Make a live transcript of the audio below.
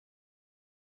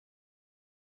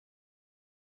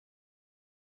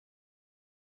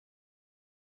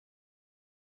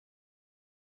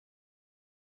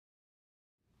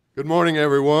Good morning,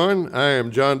 everyone. I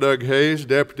am John Doug Hayes,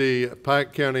 Deputy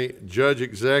Pike County Judge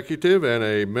Executive and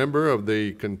a member of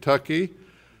the Kentucky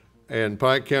and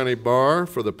Pike County Bar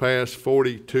for the past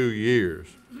 42 years.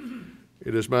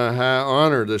 It is my high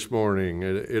honor this morning.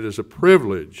 It is a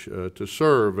privilege to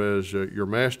serve as your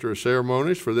Master of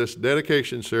Ceremonies for this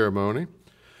dedication ceremony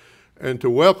and to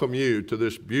welcome you to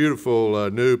this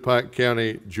beautiful new Pike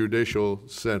County Judicial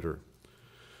Center.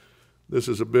 This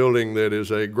is a building that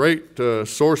is a great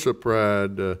source of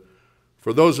pride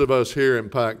for those of us here in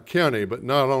Pike County, but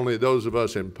not only those of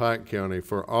us in Pike County,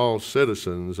 for all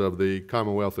citizens of the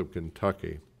Commonwealth of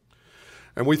Kentucky.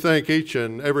 And we thank each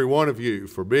and every one of you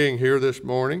for being here this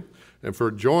morning and for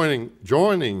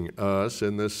joining us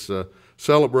in this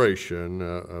celebration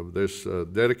of this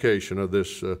dedication of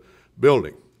this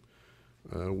building.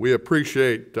 We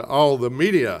appreciate all the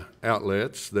media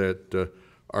outlets that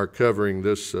are covering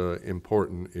this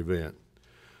important event.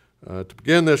 To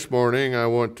begin this morning, I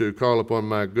want to call upon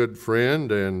my good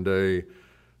friend and a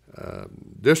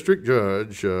district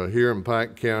judge here in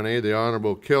Pike County, the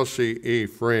Honorable Kelsey E.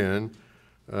 Friend,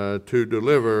 to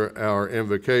deliver our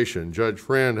invocation. Judge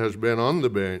Friend has been on the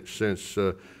bench since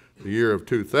the year of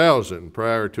 2000.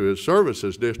 Prior to his service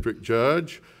as district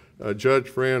judge, Judge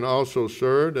Friend also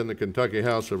served in the Kentucky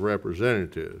House of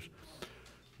Representatives.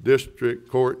 District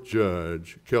Court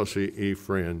Judge Kelsey E.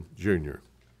 Friend, Jr.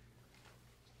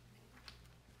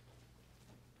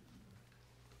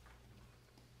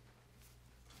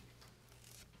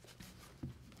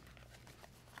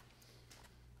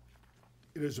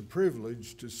 It is a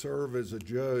privilege to serve as a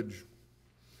judge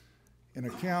in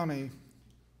a county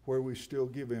where we still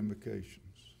give invocations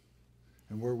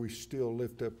and where we still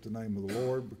lift up the name of the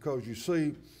Lord, because you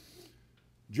see,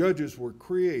 judges were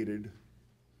created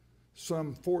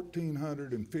some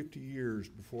 1,450 years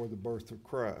before the birth of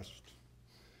Christ.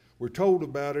 We're told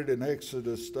about it in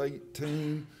Exodus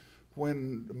 18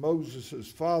 when Moses'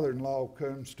 father-in-law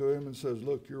comes to him and says,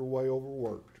 "Look, you're way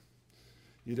overworked.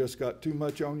 You just got too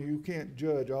much on you. You can't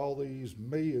judge all these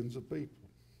millions of people."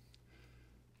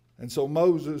 And so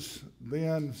Moses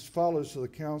then follows the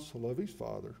counsel of his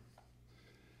father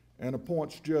and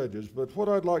appoints judges. But what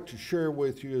I'd like to share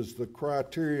with you is the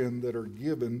criterion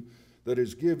that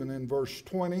is given in verse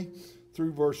 20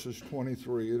 through verses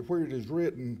 23, where it is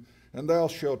written, "And thou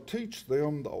shalt teach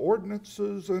them the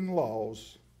ordinances and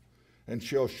laws, and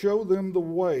shall show them the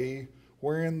way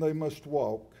wherein they must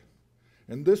walk,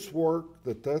 and this work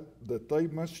that they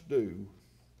must do.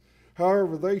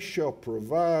 However, they shall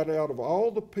provide out of all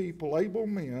the people able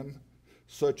men,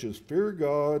 such as fear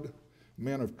God,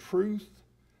 men of truth,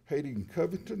 hating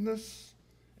covetousness,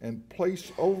 and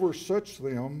place over such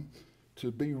them to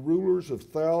be rulers of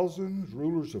thousands,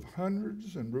 rulers of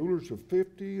hundreds, and rulers of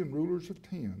 50, and rulers of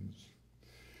tens.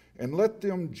 And let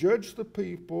them judge the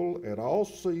people at all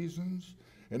seasons,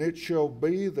 and it shall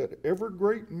be that every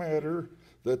great matter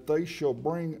that they shall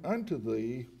bring unto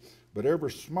thee, but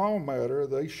every small matter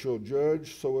they shall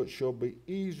judge, so it shall be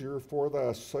easier for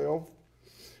thyself,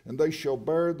 and they shall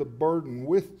bear the burden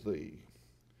with thee.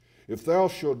 If thou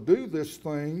shalt do this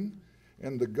thing,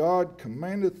 and the God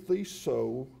commandeth thee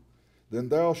so, then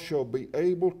thou shalt be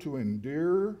able to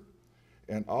endure,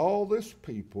 and all this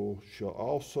people shall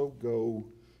also go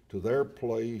to their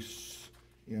place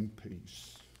in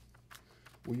peace."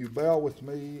 Will you bow with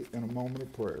me in a moment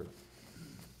of prayer?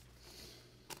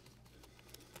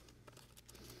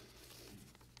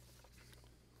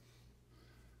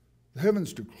 The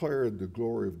heavens declared the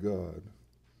glory of God,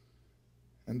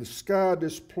 and the sky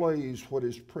displays what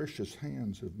his precious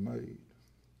hands have made.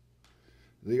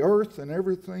 The earth and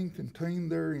everything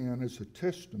contained therein is a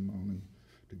testimony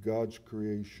to God's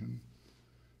creation.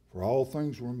 For all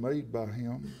things were made by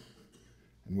him,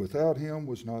 and without him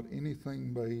was not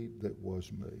anything made that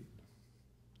was made.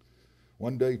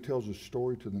 One day tells a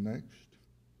story to the next,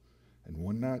 and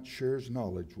one night shares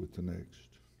knowledge with the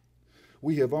next.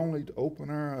 We have only to open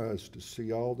our eyes to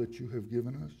see all that you have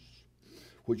given us,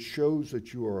 which shows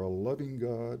that you are a loving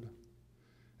God,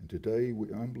 and today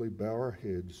we humbly bow our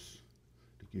heads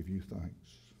give you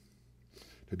thanks.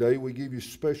 Today we give you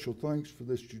special thanks for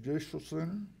this judicial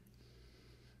center,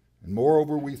 and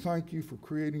moreover we thank you for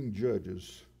creating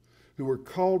judges who are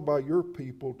called by your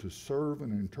people to serve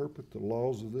and interpret the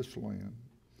laws of this land,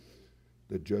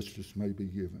 that justice may be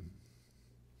given.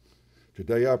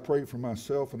 Today I pray for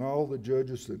myself and all the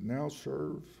judges that now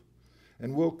serve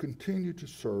and will continue to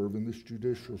serve in this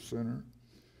judicial center,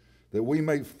 that we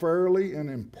may fairly and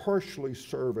impartially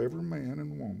serve every man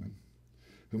and woman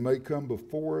who may come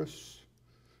before us,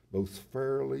 both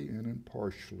fairly and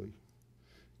impartially,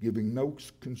 giving no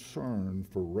concern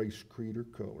for race, creed, or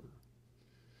color.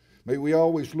 May we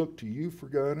always look to you for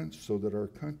guidance so that our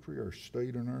country, our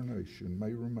state, and our nation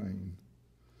may remain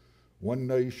one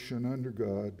nation under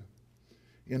God,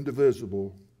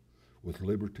 indivisible, with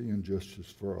liberty and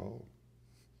justice for all.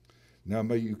 Now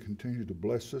may you continue to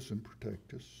bless us and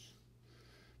protect us.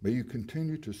 May you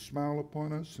continue to smile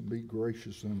upon us and be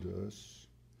gracious unto us.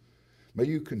 May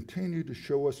you continue to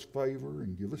show us favor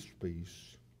and give us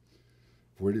peace.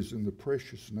 For it is in the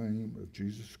precious name of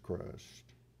Jesus Christ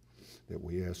that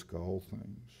we ask all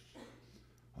things.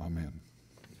 Amen.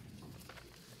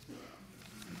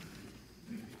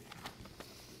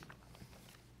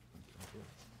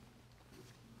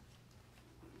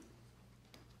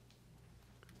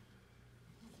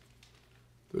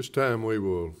 This time we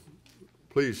will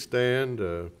please stand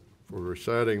for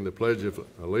reciting the Pledge of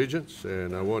Allegiance,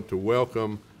 and I want to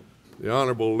welcome the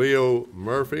Honorable Leo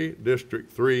Murphy, District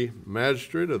 3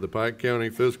 Magistrate of the Pike County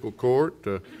Fiscal Court,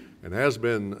 and has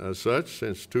been such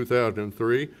since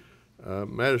 2003.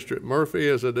 Magistrate Murphy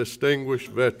is a distinguished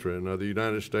veteran of the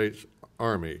United States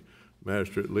Army.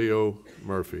 Magistrate Leo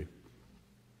Murphy.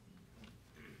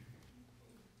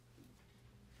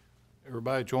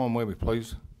 Everybody join with me,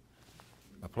 please.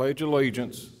 I pledge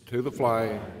allegiance to the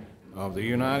flag of the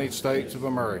United States of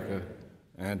America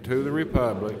and to the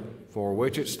republic for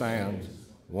which it stands,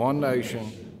 one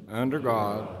nation, under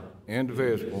God,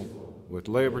 indivisible, with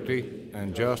liberty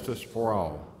and justice for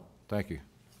all. Thank you.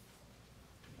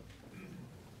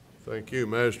 Thank you,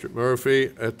 Magistrate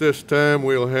Murphy. At this time,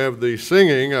 we'll have the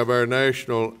singing of our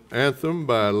national anthem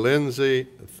by Lindsay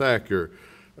Thacker.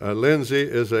 Lindsay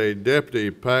is a Deputy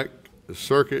Pike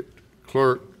Circuit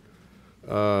Clerk.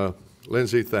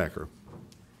 Lindsay Thacker.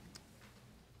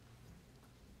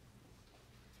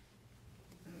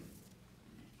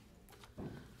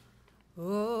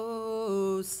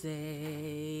 Oh,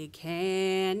 say,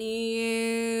 can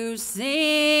you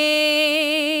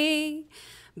see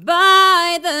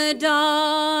by the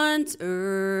dawn's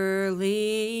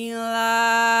early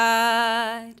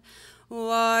light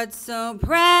what so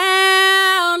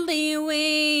proudly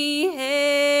we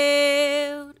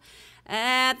hailed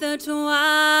at the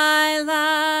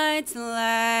twilight's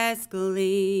last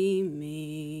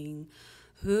gleaming,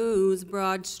 whose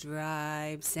broad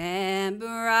stripes and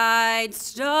bright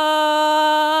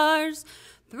stars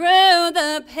through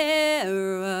the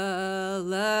perilous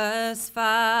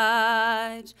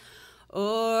fight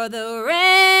o'er the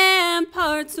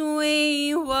ramparts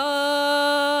we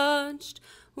watched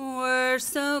were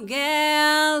so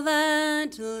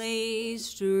gallantly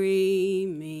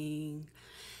streaming,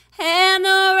 and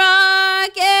the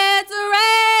rockets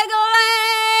regular,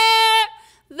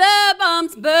 the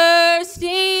bombs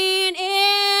bursting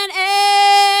in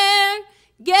air,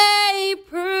 gave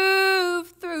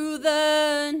proof through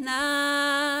the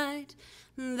night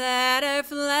that our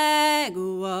flag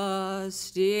was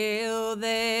still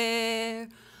there.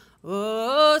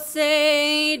 Oh,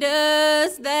 say,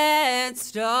 does that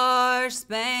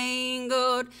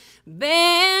star-spangled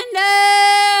banner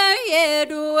yet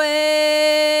wave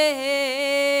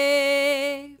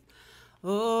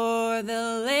o'er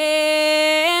the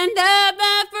land of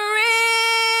the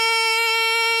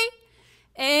free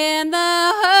and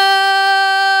the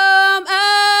home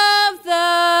of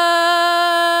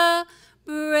the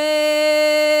brave?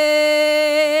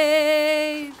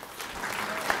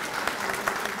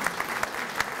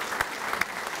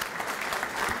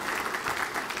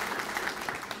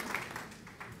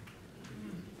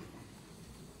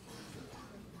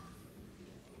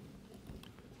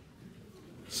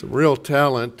 Some real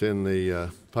talent in the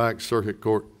Pike Circuit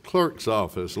Court Clerk's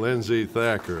office, Lindsay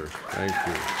Thacker. Thank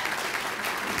you.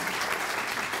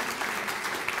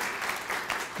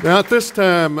 Now at this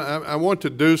time, I want to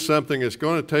do something. It's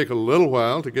going to take a little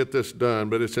while to get this done,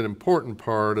 but it's an important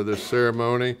part of this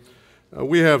ceremony.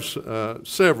 We have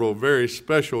several very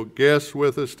special guests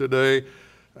with us today,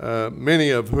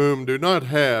 many of whom do not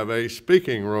have a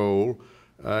speaking role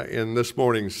in this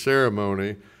morning's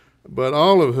ceremony, but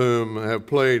all of whom have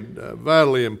played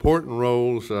vitally important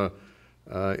roles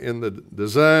in the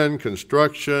design,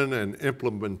 construction, and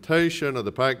implementation of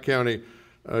the Pike County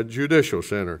Judicial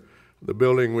Center. The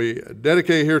building we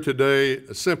dedicate here today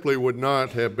simply would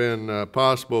not have been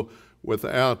possible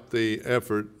without the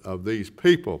effort of these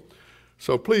people.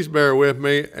 So please bear with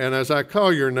me, and as I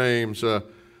call your names,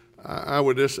 I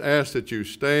would just ask that you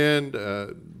stand,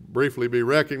 briefly be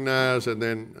recognized, and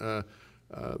then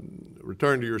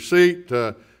return to your seat,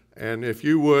 and if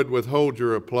you would, withhold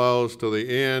your applause to the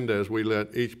end as we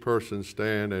let each person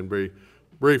stand and be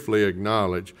briefly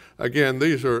acknowledged. Again,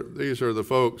 these are the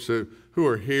folks who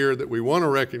are here that we want to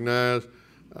recognize,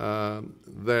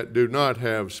 that do not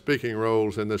have speaking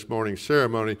roles in this morning's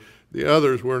ceremony. The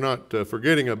others we're not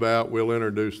forgetting about. We'll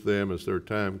introduce them as their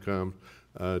time comes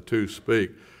to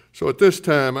speak. So at this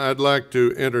time, I'd like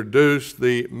to introduce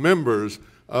the members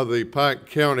of the Pike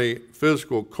County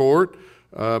Fiscal Court.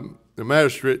 The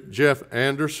Magistrate Jeff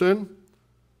Anderson,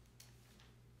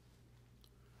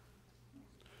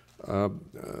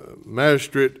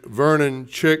 Magistrate Vernon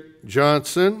Chick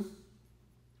Johnson,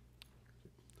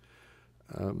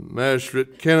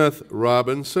 Magistrate Kenneth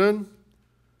Robinson,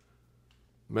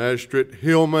 Magistrate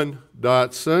Hillman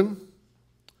Dotson,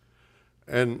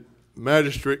 and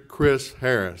Magistrate Chris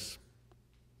Harris.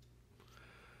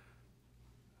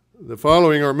 The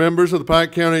following are members of the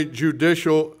Pike County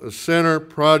Judicial Center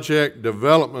Project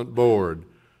Development Board.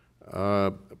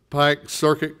 Pike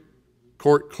Circuit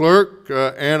Court Clerk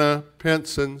Anna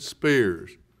Penson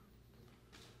Spears.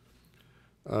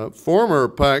 Former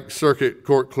Pike Circuit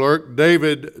Court Clerk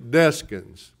David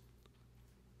Deskins.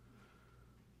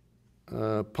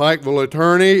 Pikeville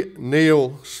Attorney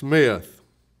Neil Smith,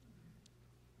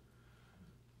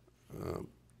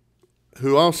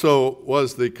 who also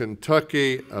was the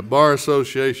Kentucky Bar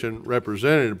Association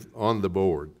representative on the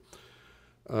board.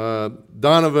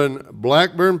 Donovan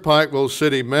Blackburn, Pikeville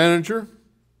City Manager.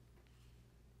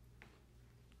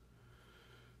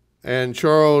 And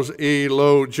Charles E.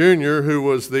 Lowe, Jr., who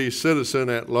was the citizen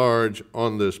at large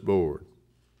on this board.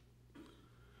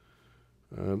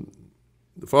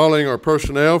 The following are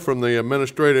personnel from the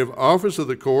Administrative Office of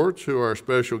the Courts who are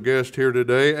special guests here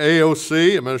today.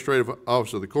 AOC, Administrative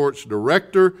Office of the Courts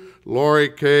Director, Lori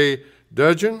K.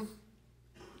 Dudgeon.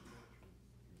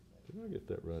 Did I get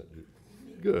that right?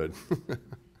 Good.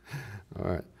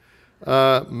 All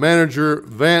right. Manager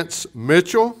Vance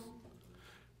Mitchell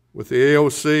with the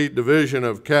AOC Division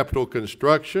of Capital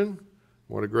Construction.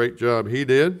 What a great job he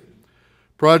did.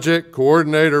 Project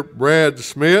Coordinator Brad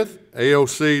Smith,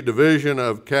 AOC Division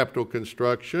of Capital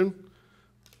Construction.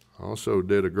 Also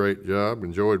did a great job,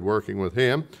 enjoyed working with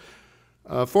him.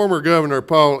 Former Governor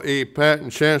Paul E.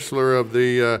 Patton, Chancellor of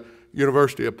the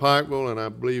University of Pikeville, and I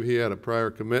believe he had a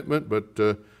prior commitment, but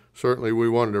certainly we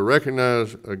wanted to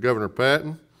recognize Governor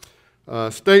Patton.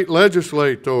 State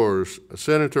legislators,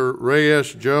 Senator Ray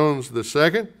S. Jones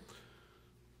II,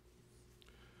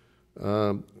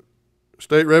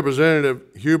 State Representative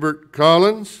Hubert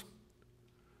Collins,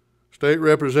 State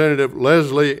Representative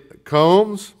Leslie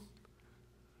Combs,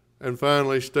 and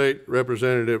finally State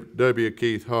Representative W.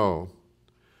 Keith Hall.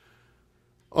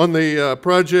 On the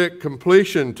project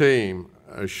completion team,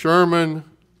 Sherman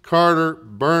Carter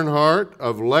Bernhardt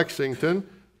of Lexington,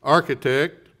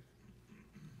 architect.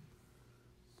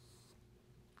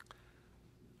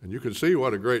 And you can see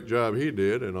what a great job he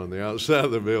did, and on the outside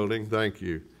of the building, thank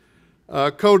you.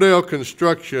 Codell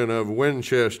Construction of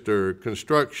Winchester,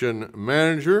 construction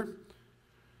manager.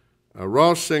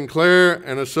 Ross Sinclair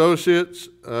and Associates,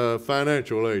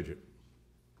 financial agent.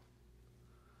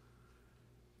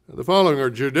 The following are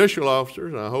judicial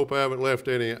officers. I hope I haven't left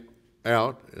any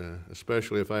out,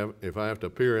 especially if I have to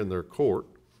appear in their court.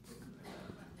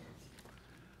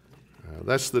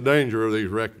 That's the danger of these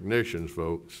recognitions,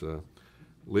 folks,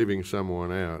 leaving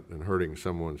someone out and hurting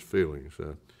someone's feelings,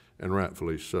 and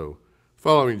rightfully so.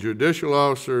 Following judicial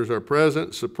officers are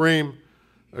present: Supreme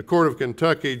Court of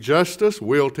Kentucky Justice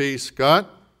Will T. Scott,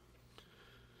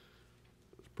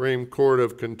 Supreme Court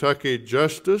of Kentucky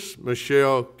Justice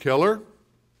Michelle Keller,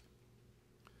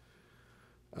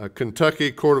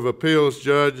 Kentucky Court of Appeals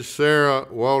Judge Sarah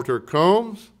Walter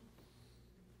Combs,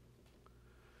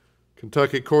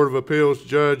 Kentucky Court of Appeals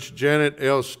Judge Janet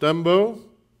L. Stumbo,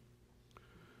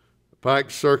 Pike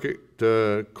Circuit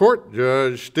Court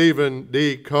Judge Stephen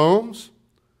D. Combs,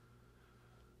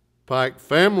 Pike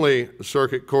Family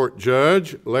Circuit Court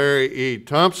Judge Larry E.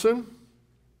 Thompson,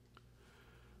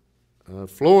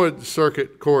 Floyd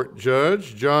Circuit Court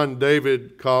Judge John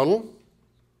David Cottle,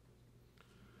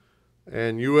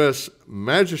 and U.S.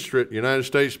 Magistrate, United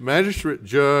States Magistrate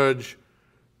Judge,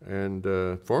 and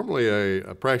formerly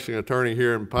a practicing attorney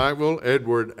here in Pikeville,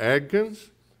 Edward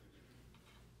Adkins.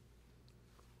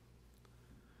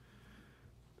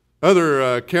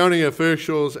 Other county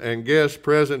officials and guests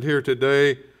present here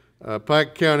today: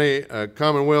 Pike County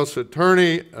Commonwealth's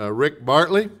Attorney Rick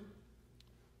Bartley,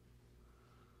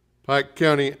 Pike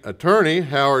County Attorney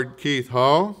Howard Keith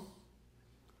Hall,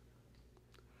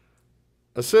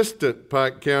 Assistant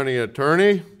Pike County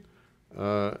Attorney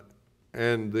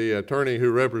and the attorney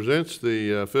who represents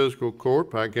the Fiscal Court,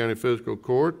 Pike County Fiscal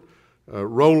Court,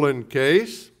 Roland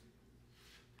Case,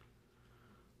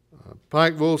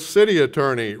 Pikeville City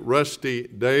Attorney Rusty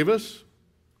Davis,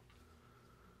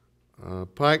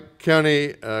 Pike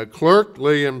County Clerk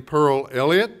Lillian Pearl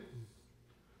Elliott.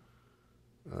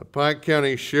 Pike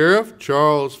County Sheriff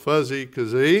Charles Fuzzy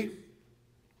Kazee.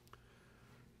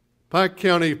 Pike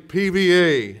County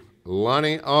PVA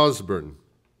Lonnie Osborne.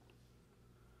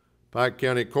 Pike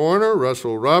County Coroner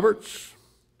Russell Roberts.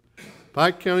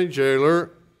 Pike County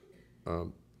Jailer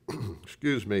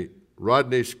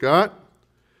Rodney Scott.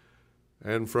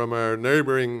 And from our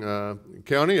neighboring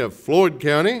county of Floyd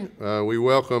County, we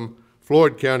welcome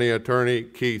Floyd County Attorney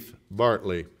Keith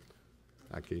Bartley.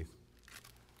 Hi, Keith.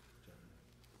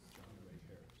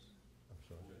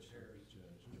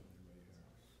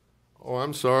 Oh,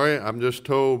 I'm sorry. I'm just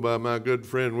told by my good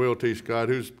friend Will T. Scott,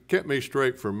 who's kept me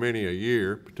straight for many a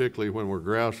year, particularly when we're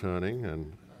grouse hunting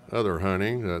and other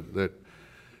hunting, that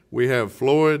we have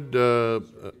Floyd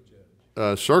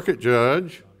Circuit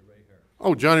Judge.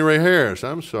 Oh, Johnny Ray Harris.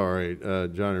 I'm sorry,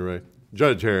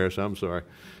 Judge Harris. I'm sorry.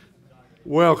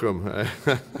 Welcome. All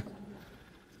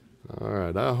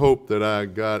right. I hope that I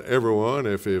got everyone.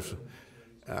 If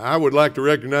I would like to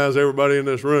recognize everybody in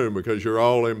this room because you're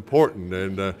all important,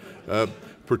 and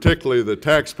particularly the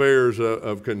taxpayers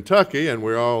of Kentucky, and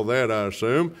we're all that, I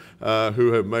assume,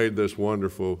 who have made this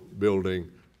wonderful building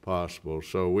possible.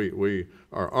 So we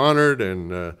are honored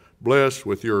and blessed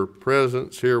with your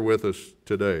presence here with us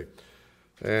today.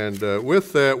 And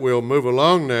with that, we'll move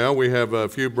along now. We have a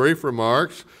few brief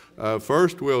remarks.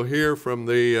 First, we'll hear from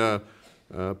the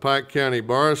Pike County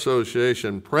Bar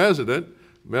Association President,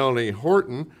 Melanie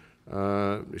Horton.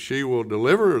 She will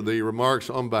deliver the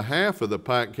remarks on behalf of the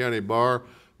Pike County Bar,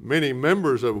 many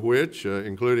members of which,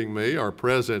 including me, are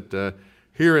present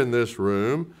here in this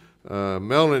room.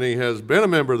 Melanie has been a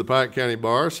member of the Pike County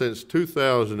Bar since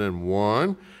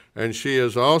 2001, and she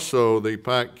is also the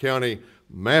Pike County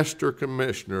Master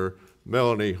Commissioner,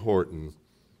 Melanie Horton.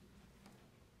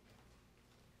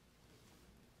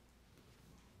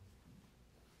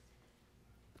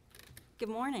 Good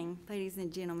morning, ladies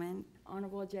and gentlemen,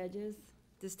 honorable judges,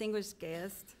 distinguished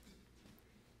guests.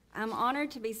 I'm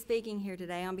honored to be speaking here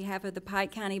today on behalf of the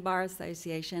Pike County Bar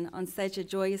Association on such a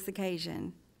joyous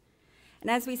occasion.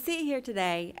 And as we sit here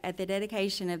today at the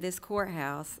dedication of this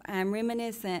courthouse, I am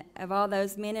reminiscent of all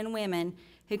those men and women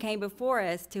who came before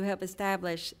us to help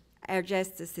establish our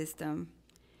justice system.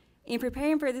 In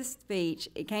preparing for this speech,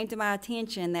 it came to my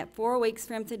attention that 4 weeks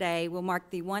from today will mark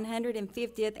the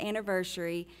 150th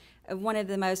anniversary of one of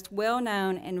the most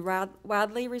well-known and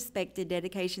widely respected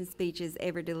dedication speeches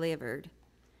ever delivered.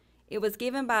 It was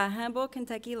given by a humble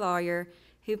Kentucky lawyer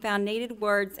who found needed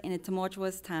words in a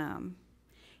tumultuous time.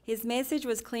 His message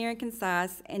was clear and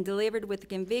concise and delivered with the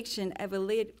conviction of a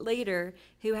leader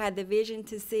who had the vision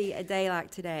to see a day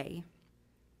like today.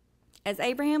 As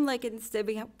Abraham Lincoln stood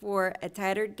before a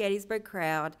tattered Gettysburg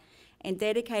crowd and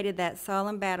dedicated that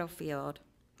solemn battlefield,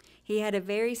 he had a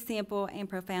very simple and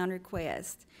profound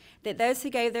request, that those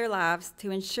who gave their lives to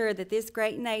ensure that this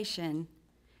great nation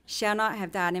shall not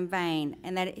have died in vain,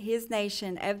 and that his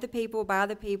nation of the people, by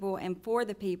the people, and for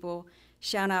the people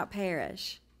shall not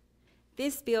perish.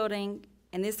 This building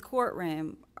and this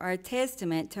courtroom are a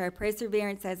testament to our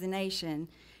perseverance as a nation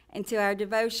and to our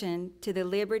devotion to the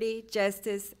liberty,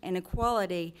 justice, and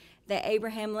equality that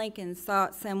Abraham Lincoln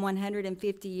sought some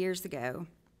 150 years ago.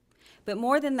 But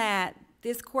more than that,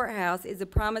 this courthouse is a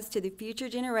promise to the future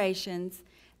generations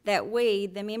that we,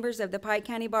 the members of the Pike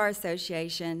County Bar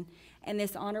Association and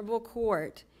this honorable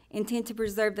court, intend to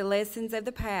preserve the lessons of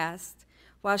the past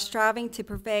while striving to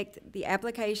perfect the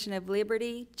application of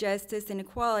liberty, justice, and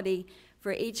equality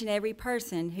for each and every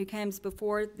person who comes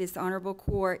before this honorable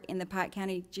court in the Pike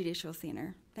County Judicial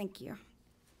Center. Thank you.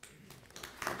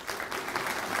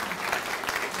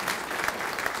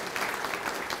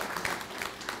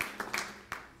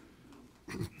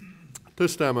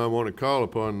 This time I want to call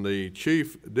upon the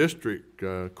Chief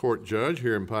District Court Judge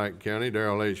here in Pike County,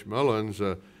 Darrell H. Mullins.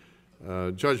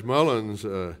 Judge Mullins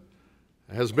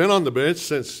has been on the bench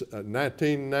since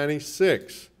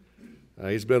 1996.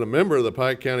 He's been a member of the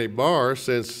Pike County Bar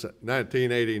since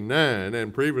 1989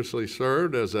 and previously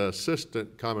served as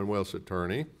Assistant Commonwealth's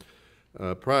Attorney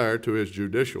prior to his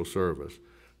judicial service.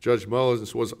 Judge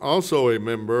Mullins was also a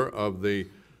member of the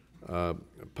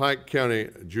Pike County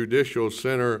Judicial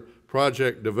Center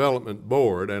Project Development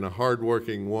Board and a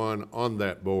hardworking one on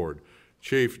that board.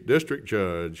 Chief District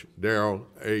Judge Darrell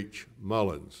H.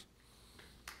 Mullins.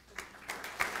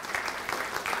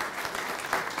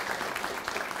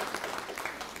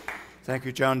 Thank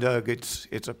you, John Doug.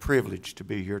 It's a privilege to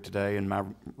be here today, and my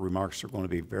remarks are going to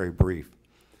be very brief.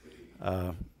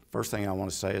 First thing I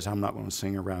want to say is I'm not going to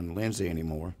sing around Lindsay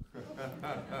anymore.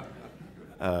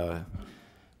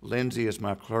 Lindsay is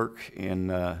my clerk in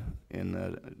the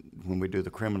when we do the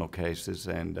criminal cases,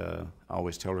 and I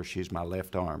always tell her she's my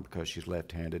left arm because she's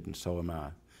left-handed, and so am I.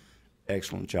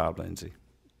 Excellent job, Lindsay.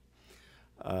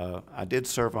 I did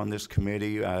serve on this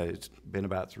committee. It's been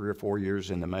about 3 or 4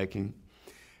 years in the making,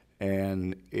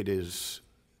 and it is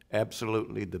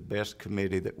absolutely the best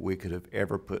committee that we could have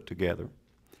ever put together.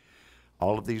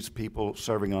 All of these people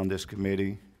serving on this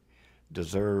committee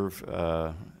deserve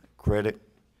credit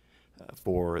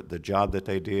for the job that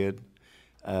they did.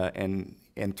 And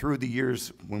through the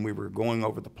years, when we were going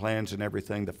over the plans and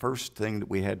everything, the first thing that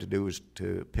we had to do was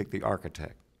to pick the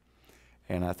architect.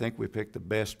 And I think we picked the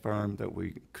best firm that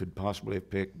we could possibly have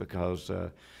picked, because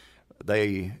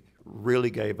they really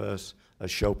gave us a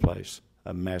showplace,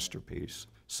 a masterpiece,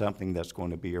 something that's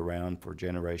going to be around for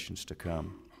generations to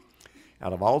come.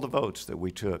 Out of all the votes that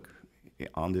we took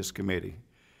on this committee,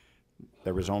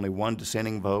 there was only one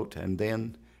dissenting vote, and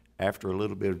then after a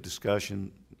little bit of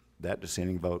discussion, that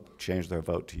dissenting vote changed their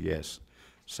vote to yes.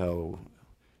 So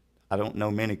I don't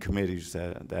know many committees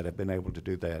that have been able to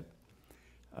do that.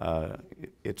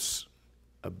 It's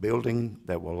a building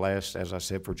that will last, as I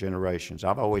said, for generations.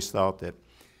 I've always thought that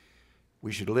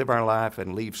we should live our life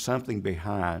and leave something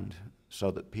behind so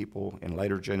that people in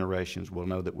later generations will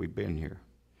know that we've been here.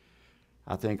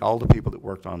 I think all the people that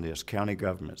worked on this, county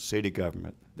government, city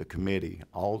government, the committee,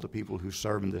 all the people who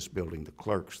serve in this building, the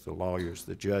clerks, the lawyers,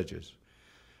 the judges,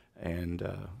 and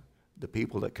the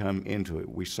people that come into it,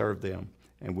 we serve them,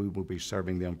 and we will be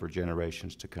serving them for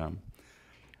generations to come.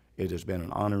 It has been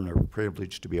an honor and a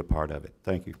privilege to be a part of it.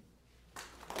 Thank you.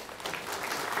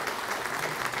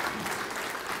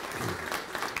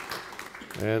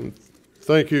 And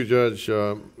thank you, Judge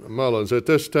Mullins. At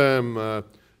this time, I'd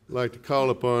like to call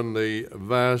upon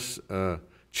the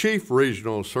Chief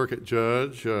Regional Circuit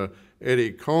Judge,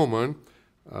 Eddie Coleman.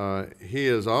 He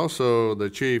is also the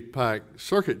Chief Pike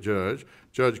Circuit Judge.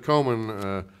 Judge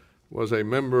Coleman was a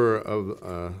member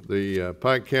of the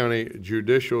Pike County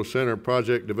Judicial Center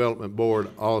Project Development Board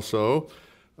also.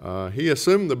 He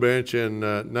assumed the bench in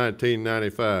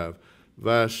 1995.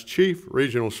 Vice Chief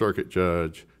Regional Circuit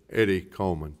Judge Eddie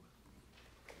Coleman.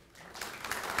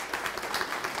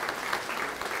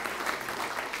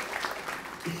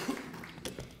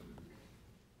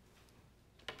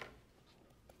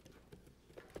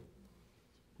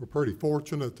 We're pretty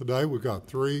fortunate today. We've got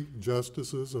 3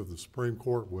 justices of the Supreme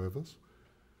Court with us,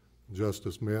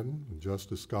 Justice Minton and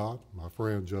Justice Scott, my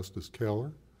friend Justice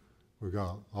Keller. We've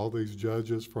got all these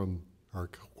judges from our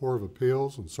Court of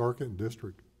Appeals and circuit and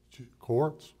district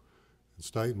courts, and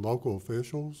state and local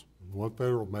officials, and 1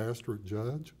 federal magistrate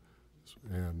judge,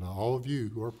 and all of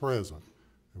you who are present.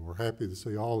 And we're happy to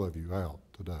see all of you out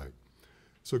today.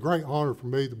 It's a great honor for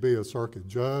me to be a circuit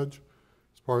judge.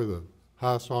 It's probably the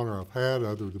highest honor I've had,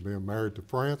 other than being married to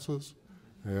Frances.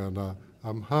 And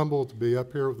I'm humbled to be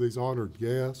up here with these honored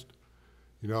guests.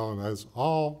 You know, and as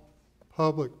all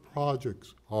public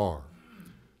projects are,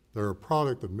 they're a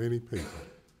product of many people.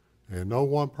 And no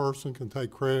one person can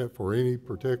take credit for any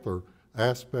particular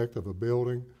aspect of a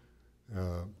building.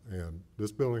 And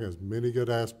this building has many good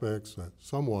aspects that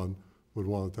someone would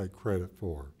want to take credit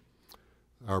for.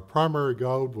 Our primary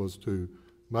goal was to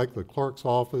make the clerk's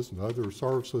office and other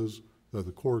services that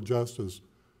the Court of Justice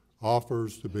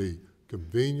offers to be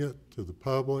convenient to the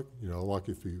public. You know, like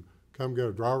if you come get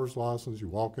a driver's license, you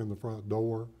walk in the front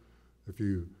door. If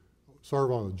you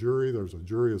serve on a jury, there's a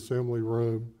jury assembly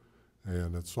room,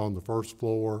 and it's on the first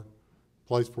floor,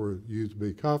 place for you to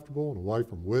be comfortable and away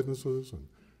from witnesses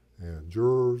and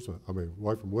jurors,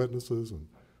 away from witnesses and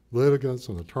litigants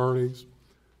and attorneys.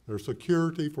 There's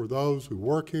security for those who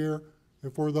work here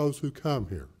and for those who come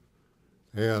here.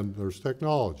 And there's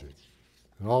technology.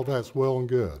 And all that's well and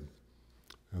good.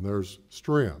 And there's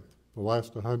strength the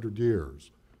last 100 years.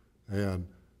 And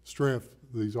strength,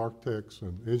 these architects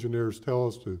and engineers tell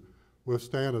us, to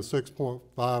withstand a 6.5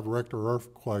 Richter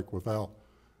earthquake without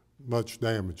much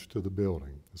damage to the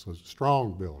building. It's a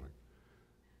strong building.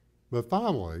 But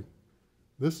finally,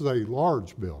 this is a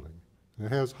large building. And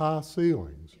it has high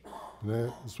ceilings.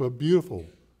 And it's a beautiful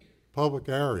public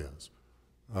areas.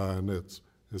 And it's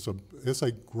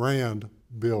a grand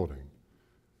building.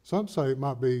 Some say it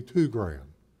might be too grand.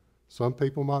 Some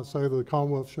people might say that the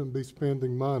Commonwealth shouldn't be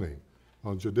spending money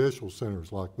on judicial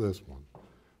centers like this one.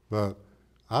 But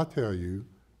I tell you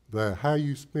that how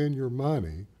you spend your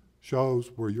money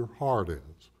shows where your heart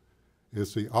is.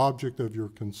 It's the object of your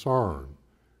concern.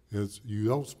 You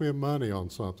don't spend money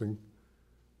on something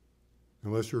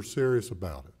unless you're serious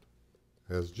about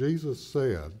it. As Jesus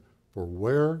said, for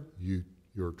where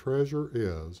your treasure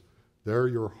is, there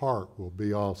your heart will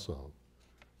be also.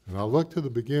 And I look to the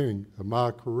beginning of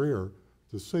my career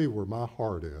to see where my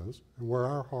heart is and where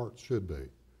our heart should be.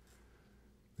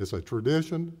 It's a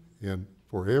tradition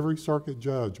for every circuit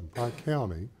judge in Pike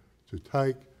County to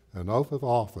take an oath of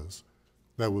office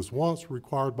that was once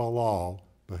required by law,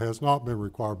 but has not been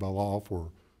required by law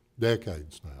for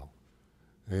decades now.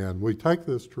 And we take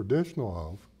this traditional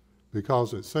oath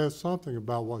because it says something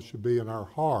about what should be in our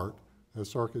heart as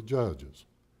circuit judges.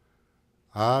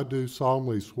 I do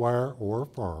solemnly swear or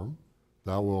affirm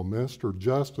that I will administer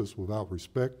justice without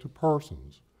respect to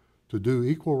persons, to do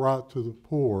equal right to the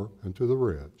poor and to the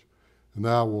rich, and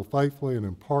that I will faithfully and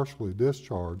impartially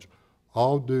discharge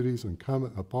all duties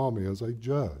incumbent upon me as a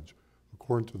judge,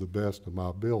 according to the best of my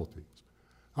abilities.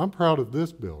 I'm proud of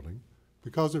this building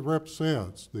because it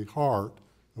represents the heart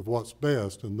of what's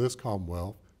best in this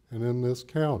Commonwealth and in this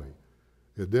county.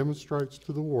 It demonstrates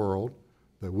to the world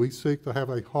that we seek to have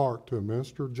a heart to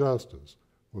administer justice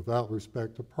without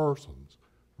respect to persons,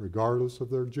 regardless of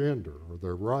their gender or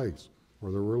their race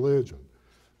or their religion,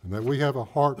 and that we have a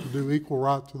heart to do equal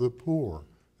right to the poor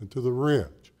and to the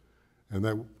rich, and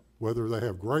that whether they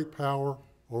have great power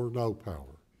or no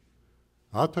power.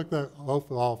 I took that oath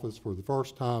of office for the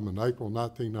first time in April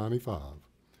 1995,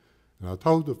 and I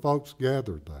told the folks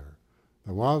gathered there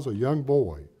that when I was a young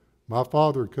boy, my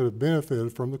father could have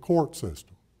benefited from the court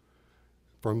system,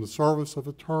 from the service of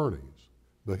attorneys,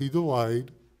 but he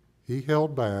delayed, he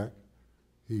held back,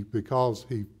 because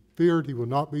he feared he would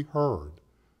not be heard,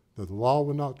 that the law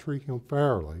would not treat him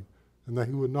fairly, and that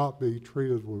he would not be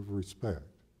treated with respect.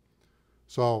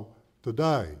 So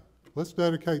today, let's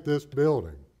dedicate this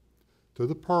building to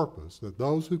the purpose that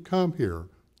those who come here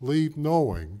leave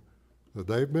knowing that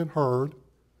they've been heard,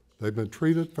 they've been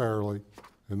treated fairly,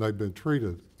 and they've been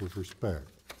treated with respect.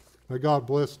 May God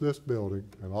bless this building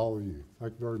and all of you.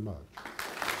 Thank you very much.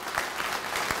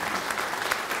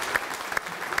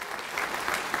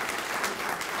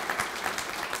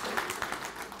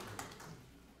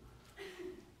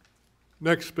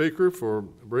 Next speaker for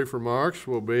brief remarks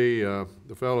will be the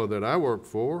fellow that I work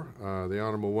for, the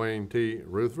Honorable Wayne T.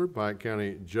 Rutherford, Pike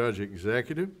County Judge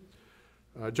Executive.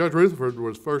 Judge Rutherford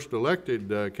was first elected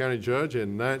county judge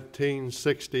in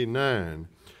 1969.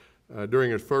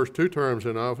 During his first 2 terms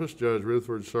in office, Judge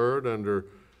Rutherford served under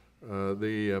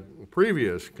the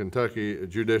previous Kentucky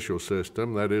judicial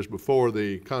system, that is before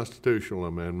the constitutional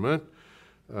amendment,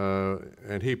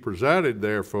 and he presided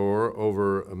therefore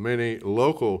over many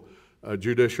local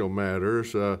judicial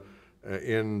matters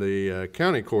in the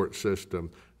county court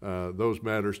system. Those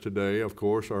matters today, of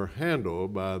course, are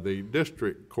handled by the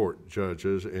district court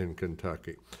judges in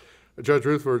Kentucky. Judge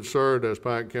Rutherford served as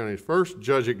Pike County's first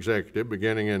judge executive,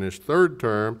 beginning in his 3rd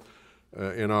term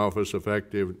in office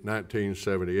effective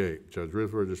 1978. Judge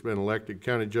Rutherford has been elected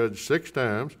county judge 6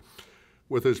 times,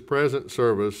 with his present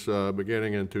service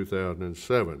beginning in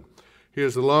 2007. He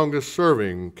is the longest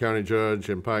serving county judge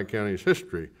in Pike County's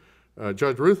history.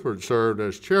 Judge Rutherford served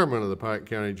as chairman of the Pike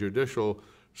County Judicial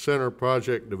Center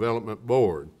Project Development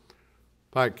Board.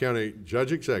 Pike County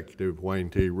Judge Executive Wayne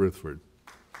T. Rutherford.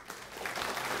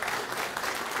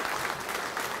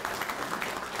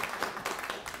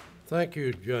 Thank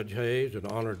you, Judge Hayes, an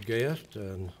honored guest,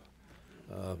 and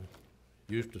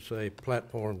used to say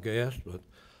platform guest, but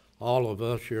all of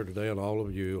us here today and all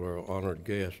of you are honored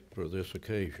guests for this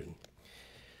occasion.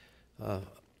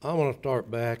 I want to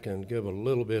start back and give a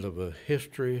little bit of a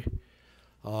history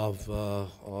of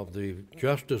the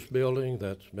Justice Building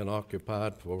that's been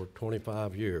occupied for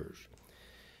 25 years.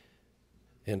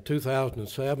 In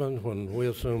 2007, when we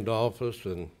assumed office,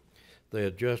 and they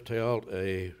had just held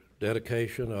a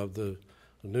dedication of the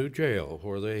new jail,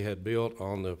 where they had built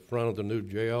on the front of the new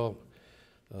jail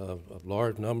a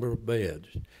large number of beds.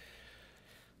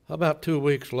 About 2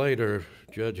 weeks later,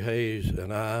 Judge Hayes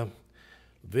and I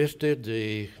visited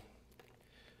the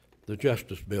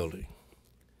Justice Building.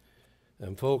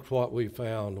 And folks, what we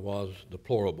found was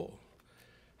deplorable.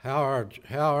 How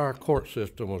our court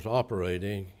system was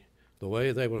operating, the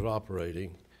way they was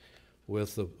operating,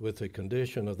 with the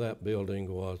condition of that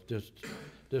building was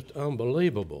just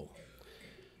unbelievable.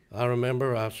 I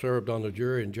remember I served on the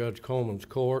jury in Judge Coleman's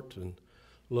court and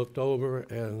looked over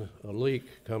and a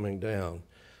leak coming down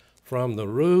from the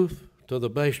roof to the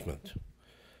basement.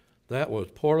 That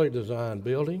was poorly designed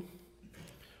building,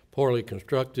 poorly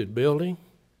constructed building,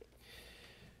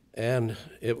 and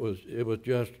it was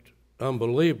just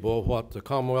unbelievable what the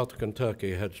Commonwealth of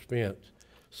Kentucky had spent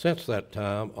since that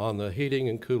time on the heating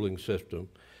and cooling system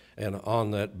and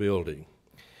on that building.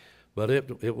 But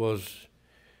it was,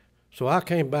 so I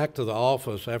came back to the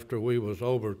office after we was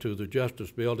over to the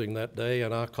Justice Building that day,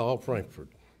 and I called Frankfurt.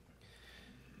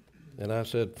 And I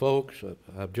said, folks,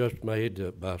 I've just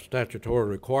made by statutory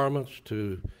requirements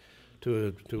to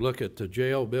look at the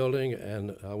jail building,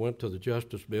 and I went to the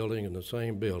justice building in the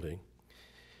same building.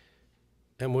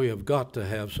 And we have got to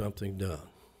have something done.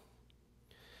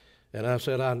 And I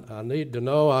said, I need to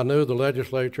know. I knew the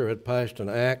legislature had passed an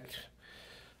act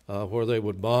where they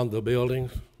would bond the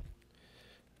buildings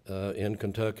in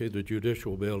Kentucky, the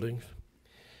judicial buildings.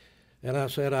 And I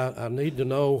said, I need to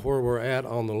know where we're at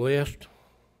on the list.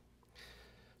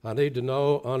 I need to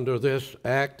know under this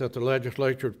act that the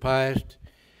legislature passed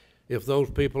if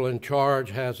those people in charge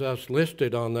has us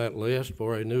listed on that list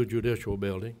for a new judicial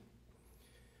building.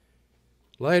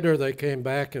 Later, they came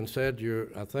back and said,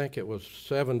 I think it was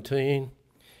 17,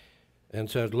 and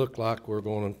said, look like we're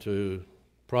going to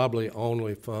probably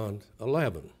only fund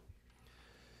 11.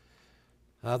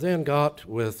 I then got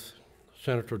with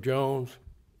Senator Jones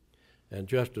and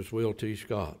Justice Will T.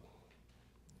 Scott.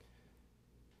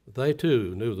 They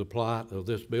too knew the plight of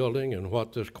this building and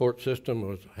what this court system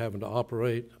was having to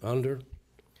operate under.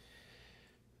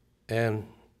 And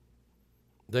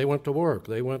they went to work.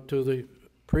 They went to the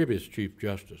previous Chief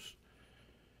Justice.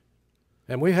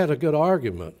 And we had a good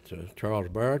argument, Charles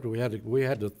Barrett. We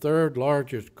had the third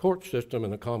largest court system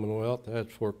in the Commonwealth as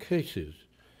for cases.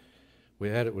 We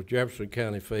had it with Jefferson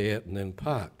County, Fayette, and then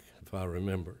Pike, if I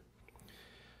remember.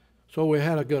 So we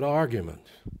had a good argument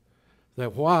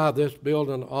that why this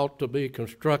building ought to be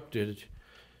constructed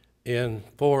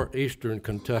for eastern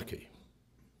Kentucky.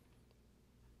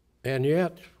 And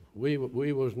yet, we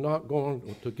was not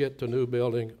going to get the new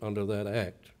building under that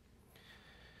act.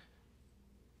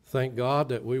 Thank God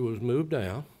that we was moved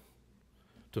down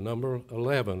to number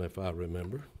 11, if I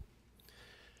remember.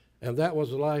 And that was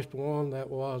the last one that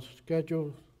was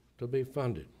scheduled to be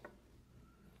funded.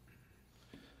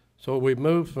 So we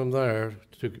moved from there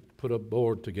to put a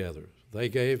board together. They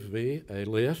gave me a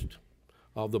list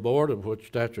of the board, of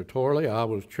which statutorily I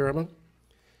was chairman,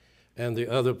 and the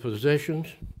other positions.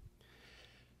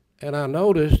 And I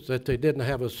noticed that they didn't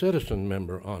have a citizen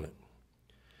member on it.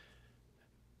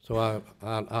 So I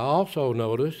also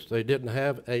noticed they didn't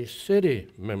have a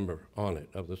city member on it,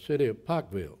 of the city of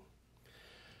Pikeville.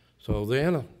 So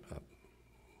then I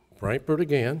Frankfurt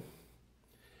again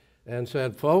and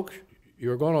said, folks,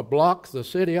 you're going to block the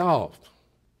city off.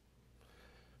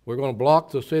 We're going to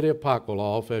block the city of Pikeville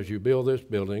off as you build this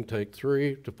building, take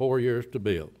 3 to 4 years to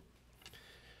build.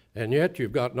 And yet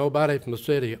you've got nobody from the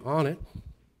city on it.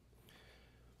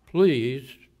 Please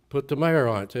put the mayor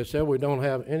on it. They said we don't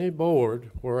have any board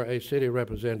where a city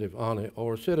representative on it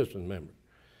or a citizen member.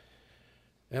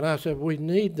 And I said, we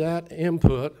need that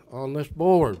input on this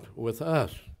board with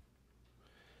us.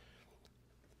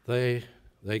 They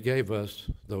gave us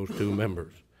those 2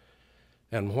 members.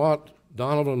 And what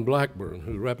Donovan Blackburn,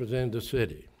 who represented the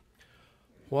city,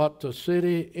 what the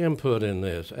city input in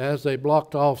this as they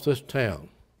blocked off this town,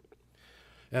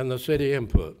 and the city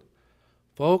input.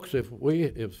 Folks, if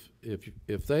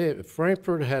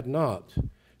Frankfurt had not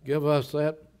give us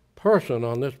that person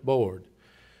on this board,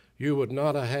 you would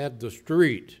not have had the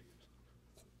street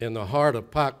in the heart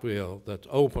of Pikeville that's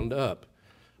opened up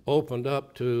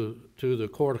to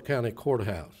the County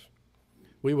Courthouse.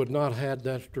 We would not have had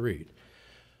that street.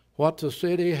 What the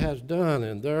city has done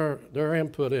in their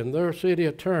input in their city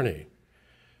attorney,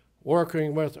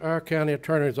 working with our county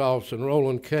attorney's office and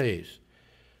Roland Case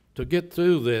to get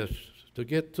through this,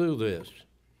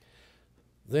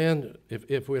 then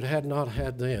if we had not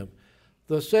had them,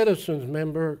 the citizens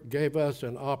member gave us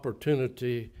an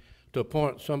opportunity to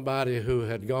appoint somebody who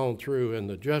had gone through in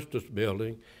the Justice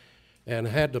Building and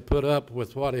had to put up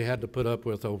with what he had to put up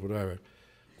with over there,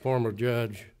 former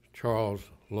Judge Charles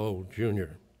Lowe,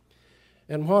 Jr.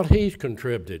 And what he's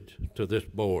contributed to this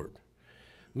board.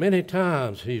 Many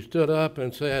times he stood up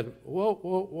and said, whoa,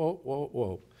 whoa, whoa, whoa,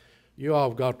 whoa. You all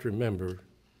have got to remember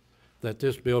that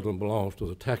this building belongs to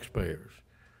the taxpayers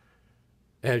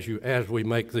as we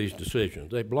make these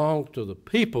decisions. They belong to the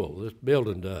people, this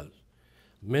building does.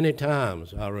 Many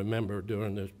times I remember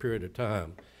during this period of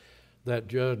time that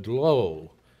Judge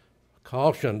Lowe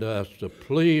cautioned us to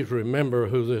please remember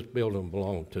who this building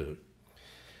belonged to.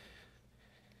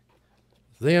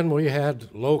 Then we had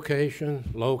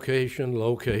location, location,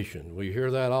 location. We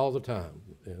hear that all the time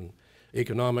in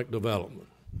economic development.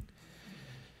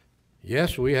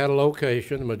 Yes, we had a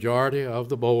location. The majority of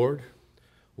the board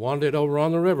wanted it over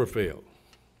on the river field.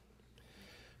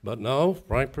 But no,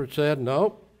 Frankfurt said,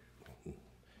 no,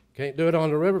 can't do it on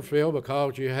the river field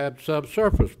because you have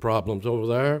subsurface problems over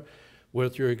there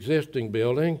with your existing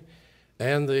building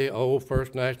and the old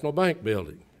First National Bank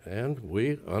building. And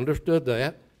we understood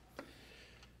that.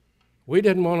 We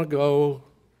didn't want to go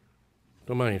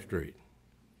to Main Street.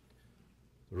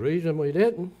 The reason we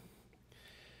didn't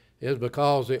is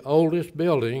because the oldest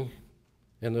building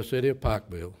in the city of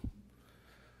Pikeville,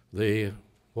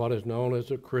 what is known as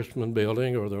the Christman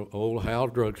Building or the old Howell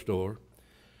Drugstore,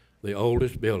 the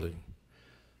oldest building.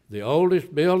 The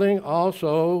oldest building,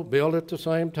 also built at the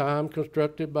same time,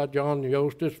 constructed by John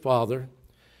Yost's father,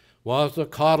 was the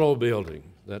Cottle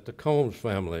Building that the Combs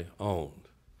family owned.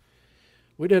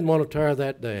 We didn't want to tear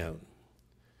that down.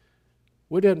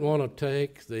 We didn't want to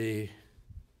take the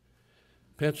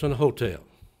Pinson Hotel.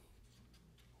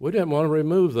 We didn't want to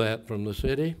remove that from the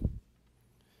city.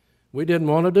 We didn't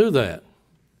want to do that.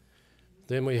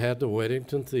 Then we had the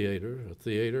Weddington Theater, a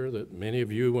theater that many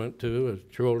of you went to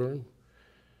as children,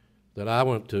 that I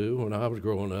went to when I was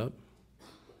growing up.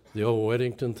 The old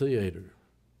Weddington Theater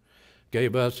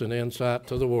gave us an insight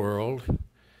to the world.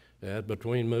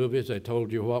 Between movies, they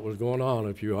told you what was going on,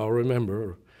 if you all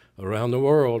remember, around the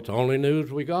world. It's the only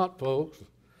news we got, folks,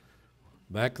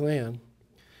 back then.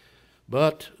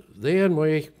 But then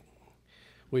we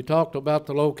talked about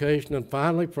the location, and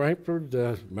finally Frankfurt,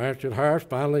 Marshall Harris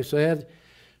finally said,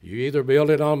 you either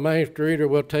build it on Main Street or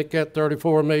we'll take that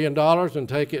 $34 million and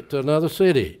take it to another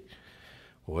city.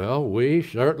 Well, we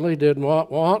certainly didn't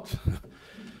want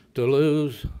to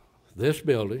lose this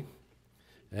building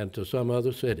and to some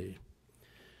other city.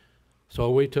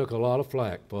 So we took a lot of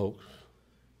flack, folks.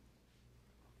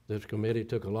 This committee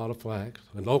took a lot of flack.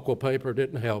 The local paper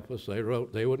didn't help us.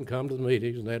 They wouldn't come to the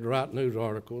meetings, and they'd write news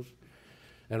articles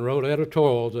and wrote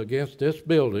editorials against this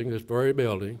building, this very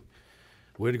building.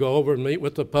 We'd go over and meet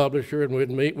with the publisher, and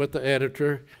we'd meet with the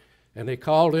editor, and they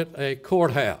called it a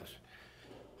courthouse.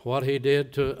 What he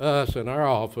did to us in our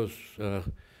office,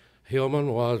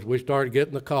 Hillman, was we started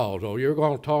getting the calls. Oh, you're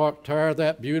going to tear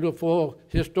that beautiful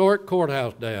historic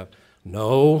courthouse down.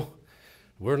 No,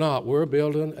 we're not. We're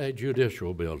building a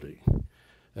judicial building.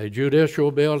 A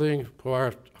judicial building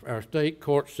for our state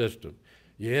court system.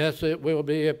 Yes, it will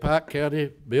be a Pike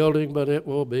County building, but it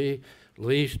will be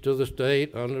leased to the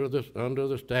state under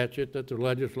the statute that the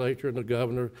legislature and the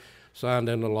governor signed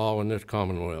into law in this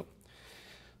Commonwealth.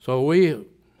 So we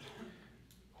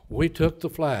took the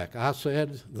flack. I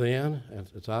said then,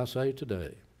 as I say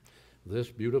today, this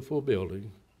beautiful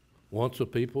building, once the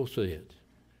people see it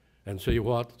and see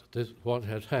what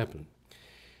has happened.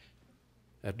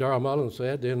 As Darrell Mullen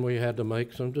said, then we had to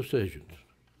make some decisions.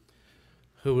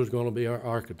 Who was going to be our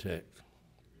architect?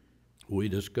 We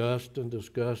discussed and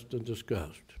discussed and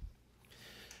discussed.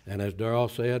 And as Darrell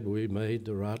said, we made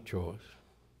the right choice.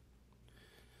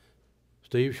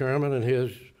 Steve Sherman and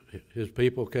his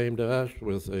people came to us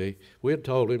with we had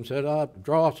told him, said,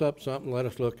 draw us up something, let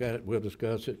us look at it, we'll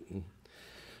discuss it. And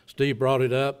Steve brought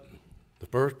it up, the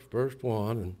first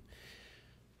one, and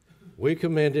we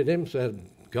commended him, said,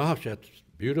 gosh, that's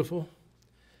beautiful.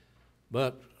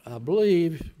 But I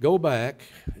believe, go back,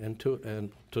 and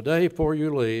today before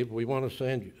you leave, we want to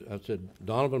send you, I said,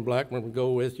 Donovan Blackman can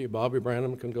go with you, Bobby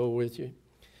Branham can go with you,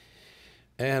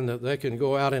 and they can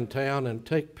go out in town and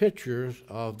take pictures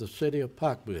of the city of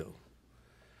Pikeville.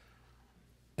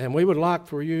 And we would like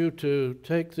for you to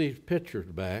take these pictures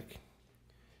back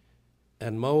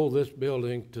and mold this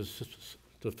building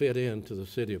to fit into the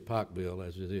city of Pikeville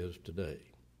as it is today.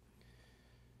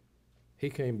 He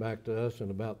came back to us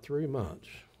in about 3 months.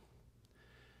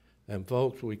 And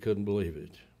folks, we couldn't believe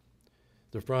it.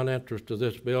 The front entrance to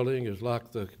this building is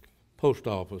like the post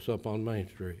office up on Main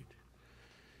Street.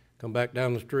 Come back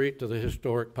down the street to the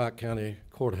historic Pike County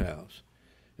Courthouse,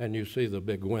 and you see the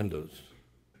big windows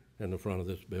in the front of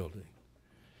this building.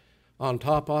 On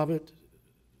top of it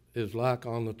is like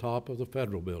on the top of the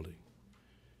federal building.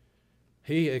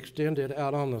 He extended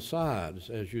out on the sides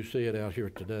as you see it out here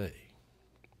today.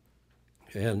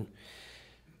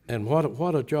 And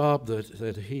what a job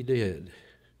that he did.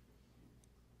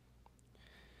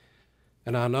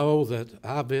 And I know that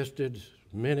I visited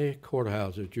many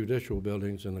courthouses, judicial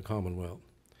buildings in the Commonwealth.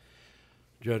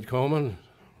 Judge Coleman,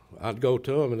 I'd go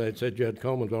to them and they'd say, Judge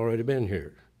Coleman's already been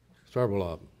here, several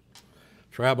of them,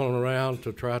 traveling around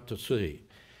to try to see.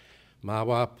 My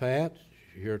wife Pat,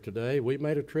 here today, we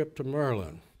made a trip to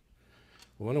Maryland.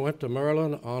 When I went to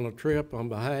Maryland on a trip on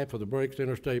behalf of the Breaks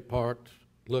Interstate Park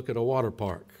to look at a water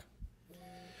park.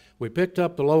 We picked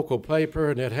up the local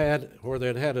paper, and where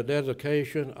they'd had a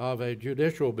dedication of a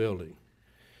judicial building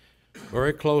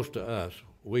very close to us.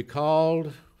 We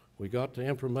called, we got the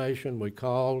information, we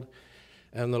called,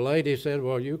 and the lady said,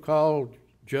 well, you called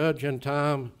Judge in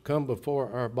time, come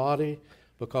before our body,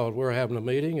 because we're having a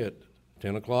meeting at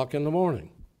 10 o'clock in the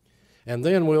morning. And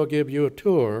then we'll give you a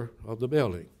tour of the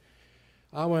building.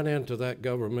 I went into that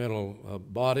governmental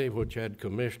body which had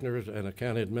commissioners and a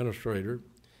county administrator,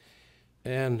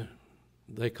 and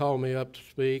they called me up to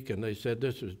speak, and they said,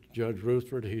 this is Judge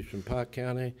Rutherford, he's from Pike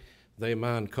County. They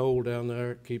mine coal down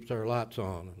there, it keeps our lights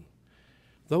on. And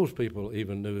those people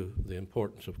even knew the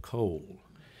importance of coal.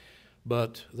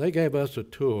 But they gave us a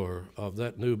tour of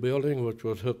that new building, which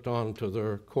was hooked on to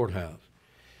their courthouse.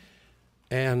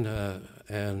 And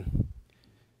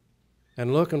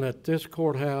looking at this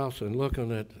courthouse and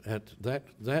looking at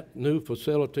that new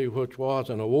facility, which was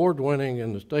an award-winning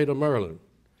in the state of Maryland,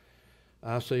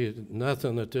 I see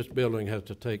nothing that this building has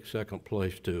to take second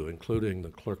place to, including the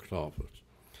clerk's office.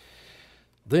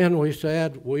 Then we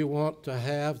said we want to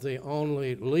have the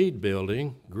only LEED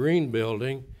building, green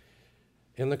building,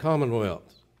 in the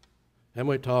Commonwealth. And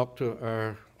we talked to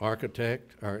our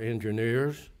architect, our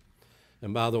engineers,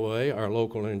 and by the way, our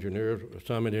local engineers,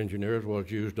 Summit Engineers,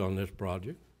 was used on this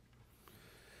project.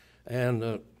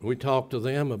 And we talked to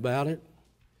them about it.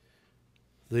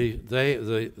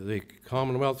 The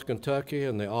Commonwealth of Kentucky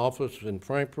and the office in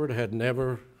Frankfort had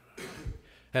never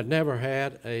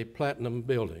had a platinum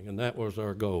building, and that was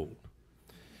our goal.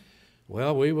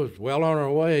 Well, we was well on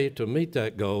our way to meet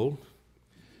that goal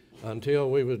until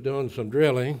we was doing some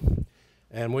drilling,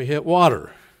 and we hit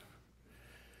water.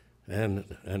 And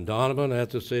Donovan, as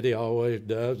the city always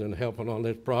does in helping on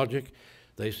this project,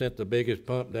 they sent the biggest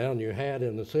pump down you had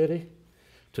in the city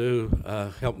to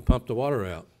help them pump the water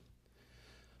out.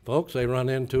 Folks, they run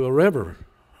into a river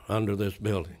under this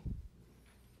building.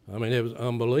 I mean, it was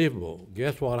unbelievable.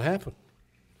 Guess what happened?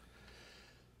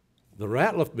 The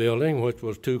Ratliff building, which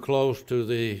was too close to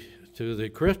the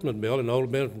Christmas building, the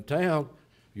old building in town,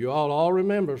 you all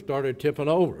remember, started tipping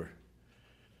over.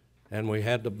 And we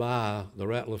had to buy the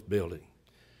Ratliff building.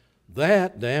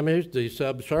 That damaged the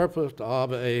subsurface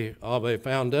of a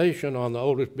foundation on the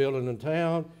oldest building in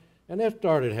town, and it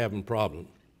started having problems.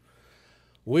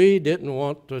 We didn't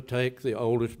want to take the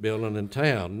oldest building in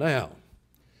town. Now,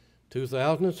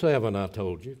 2007, I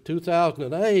told you.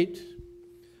 2008,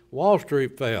 Wall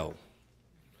Street fell.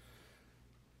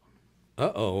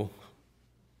 Uh-oh,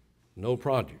 no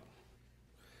project.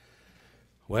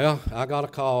 Well, I got a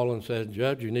call and said,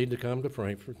 Judge, you need to come to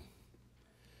Frankfort,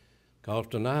 because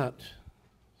tonight,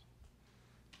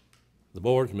 the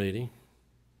board's meeting,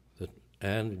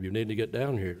 and you need to get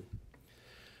down here.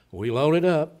 We loaded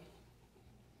up,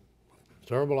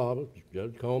 several of us,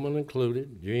 Judge Coleman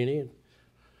included, Jeannie,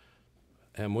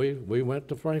 and we went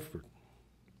to Frankfort.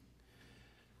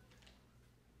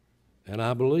 And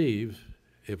I believe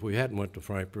if we hadn't went to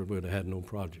Frankfort, we'd have had no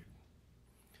project.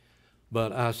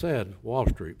 But I said Wall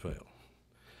Street fell.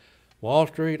 Wall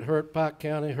Street hurt Pike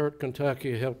County, hurt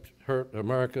Kentucky, hurt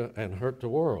America, and hurt the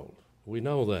world. We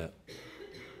know that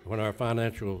when our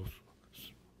financials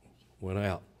went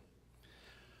out.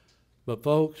 But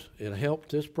folks, it helped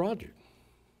this project.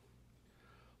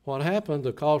 What happened,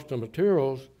 the cost of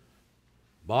materials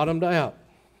bottomed out.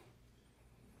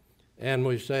 And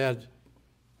we said,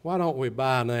 why don't we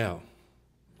buy now?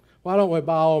 Why don't we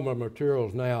buy all the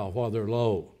materials now while they're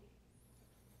low?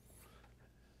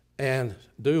 And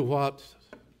do what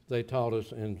they taught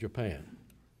us in Japan.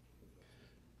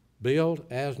 Build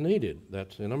as needed.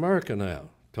 That's in America now.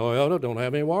 Toyota don't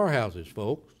have any warehouses,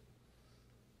 folks.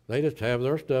 They just have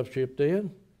their stuff shipped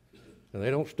in, and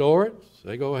they don't store it.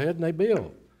 They go ahead and they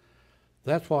build.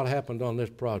 That's what happened on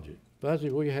this project. Fuzzy,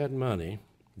 we had money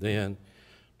then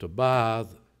to buy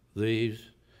these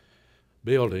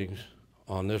buildings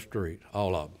on this street,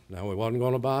 all of them. Now, we wasn't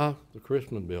going to buy the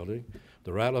Christmas building.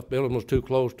 The Ratliff building was too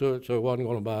close to it, so we wasn't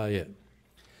going to buy it.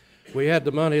 We had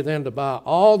the money then to buy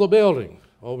all the buildings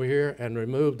over here and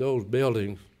remove those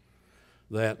buildings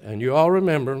and you all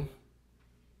remember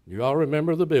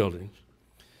the buildings.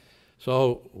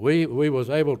 So we was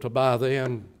able to buy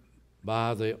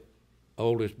the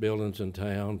oldest buildings in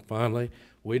town. Finally,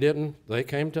 they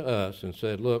came to us and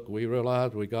said, look, we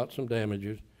realize we got some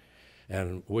damages,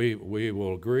 and we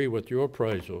will agree with your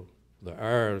appraisal, the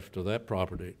heirs to that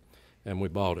property, and we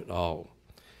bought it all.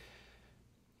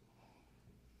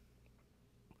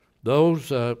 Those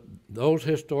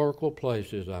historical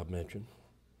places I've mentioned,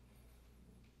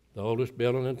 the oldest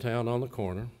building in town on the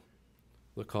corner,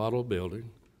 the Cottle Building,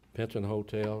 Pension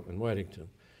Hotel, and Weddington.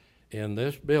 In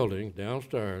this building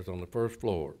downstairs on the first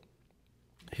floor,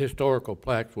 historical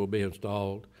plaques will be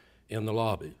installed in the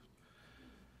lobby.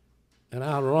 And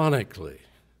ironically,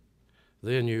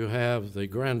 then you have the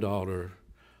granddaughter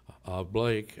of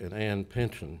Blake and Ann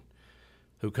Pension,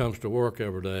 who comes to work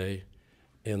every day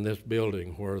in this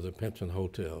building where the Pension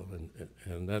Hotel,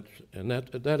 and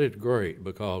that is great,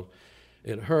 because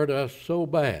it hurt us so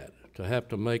bad to have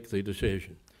to make the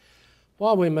decision.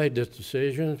 While we made this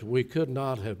decision, we could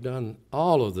not have done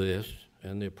all of this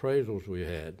and the appraisals we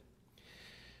had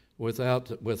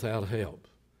without help.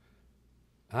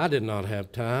 I did not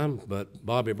have time, but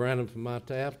Bobby Brandon from my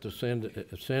staff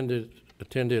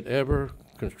attended every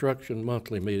construction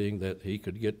monthly meeting that he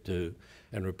could get to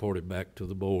and reported back to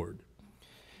the board.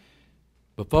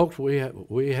 But folks, we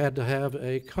had to have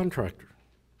a contractor.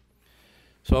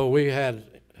 So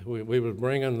we was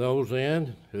bringing those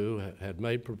in who had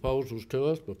made proposals to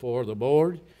us before the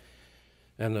board,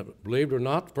 and believe it or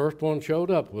not, the first one showed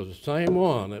up was the same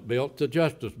one that built the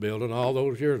Justice Building all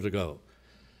those years ago.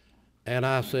 And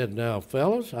I said, now,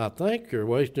 fellas, I think you're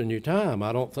wasting your time.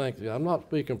 I'm not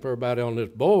speaking for everybody on this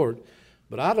board,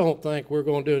 but I don't think we're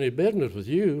going to do any business with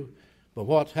you. But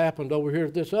what's happened over here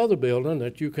at this other building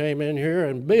that you came in here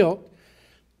and built,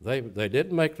 they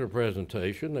didn't make their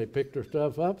presentation. They picked their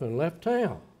stuff up and left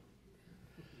town.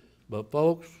 But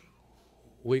folks,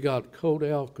 we got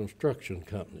Codell Construction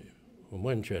Company from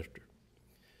Winchester.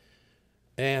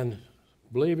 And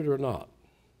believe it or not,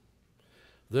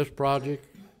 this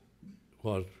project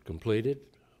was completed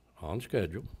on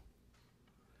schedule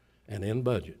and in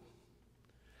budget.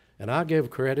 And I give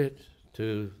credit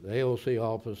to the AOC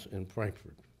office in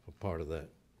Frankfurt for part of that.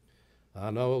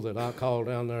 I know that I called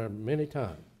down there many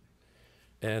times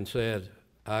and said,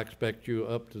 I expect you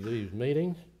up to these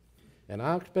meetings, and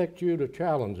I expect you to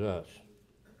challenge us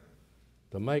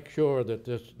to make sure that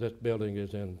this building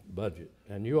is in budget.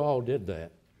 And you all did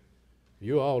that.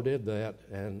 You all did that,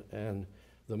 and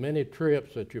the many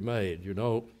trips that you made, you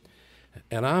know.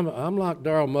 And I'm like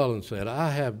Darrell Mullen said, I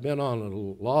have been on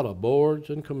a lot of boards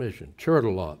and commissions, chaired a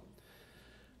lot.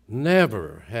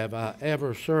 Never have I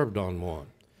ever served on one.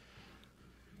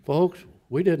 Folks,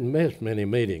 we didn't miss many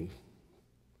meetings.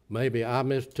 Maybe I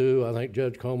missed 2, I think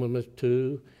Judge Coleman missed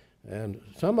 2, and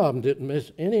some of them didn't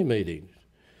miss any meetings.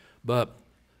 But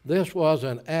this was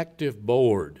an active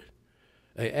board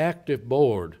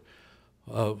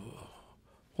of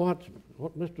what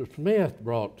Mr. Smith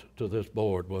brought to this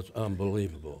board was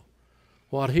unbelievable.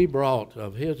 What he brought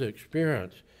of his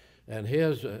experience and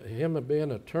him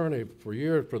being attorney for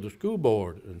years for the school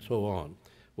board and so on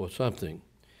was something.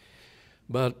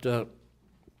 But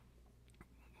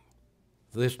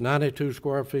this 92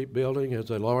 square feet building is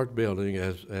a large building,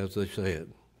 as they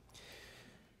said.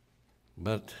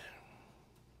 But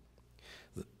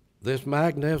this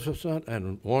magnificent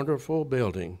and wonderful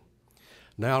building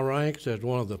now ranks as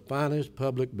one of the finest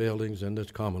public buildings in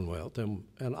this Commonwealth.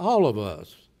 And all of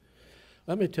us,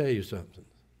 let me tell you something.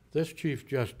 This Chief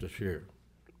Justice here,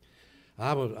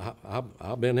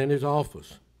 I've been in his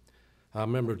office. I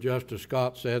remember Justice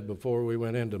Scott said before we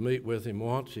went in to meet with him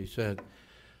once, he said,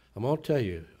 I'm going to tell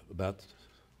you about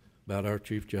our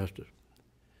Chief Justice.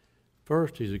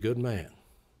 First, he's a good man.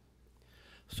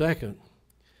 Second,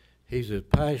 he's as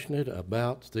passionate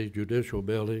about these judicial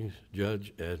buildings,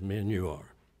 Judge, as me and you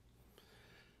are.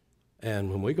 And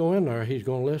when we go in there, he's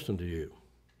going to listen to you.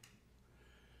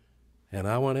 And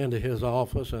I went into his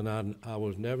office, and I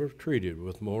was never treated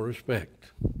with more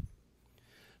respect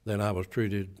than I was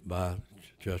treated by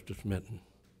Justice Minton,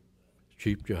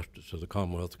 Chief Justice of the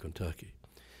Commonwealth of Kentucky.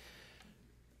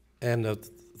 And the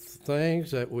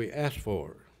things that we asked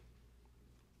for,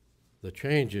 the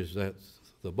changes that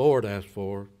the board asked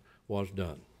for, was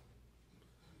done.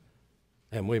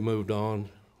 And we moved on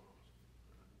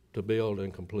to build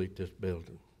and complete this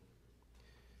building.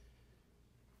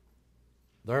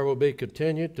 There will be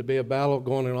continued to be a battle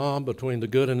going on between the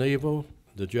good and evil,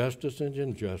 the justice and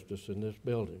injustice in this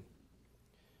building.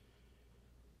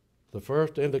 The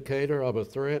first indicator of a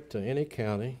threat to any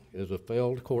county is a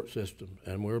failed court system,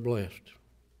 and we're blessed.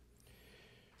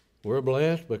 We're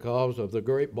blessed because of the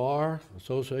great bar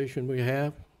association we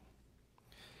have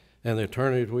and the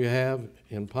attorneys we have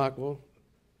in Pikeville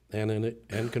and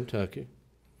in Kentucky.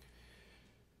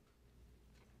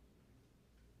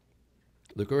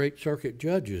 The great circuit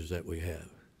judges that we have,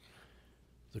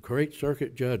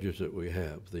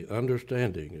 the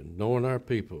understanding and knowing our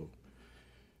people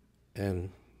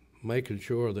and making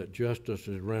sure that justice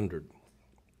is rendered.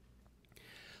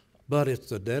 But it's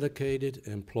the dedicated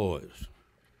employees,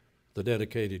 the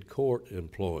dedicated court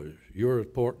employees. You're as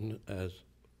important as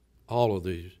all of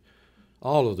the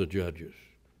judges.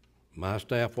 My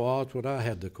staff was when I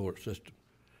had the court system.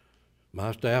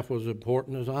 My staff was as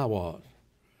important as I was,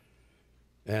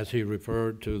 as he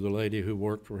referred to the lady who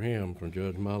worked for him, from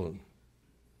Judge Mullen.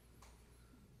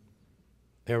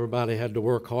 Everybody had to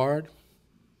work hard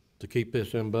to keep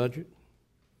this in budget,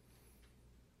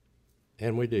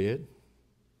 and we did.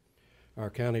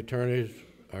 Our county attorney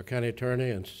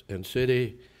and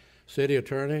city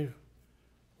attorney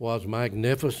was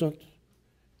magnificent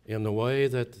in the way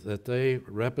that they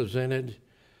represented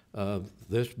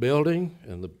this building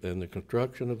and the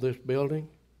construction of this building.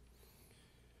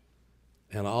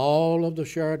 And all of the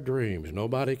shared dreams,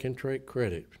 nobody can take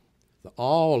credit,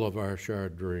 all of our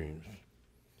shared dreams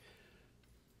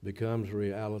becomes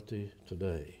reality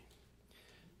today.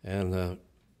 And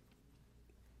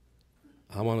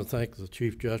I want to thank the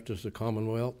Chief Justice of the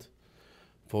Commonwealth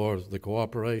for the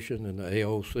cooperation, and the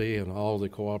AOC and all the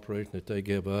cooperation that they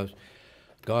give us.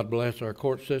 God bless our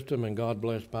court system, and God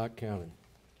bless Pike County.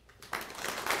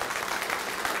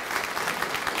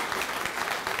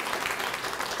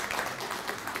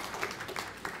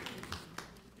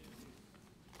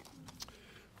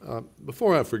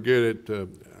 Before I forget it,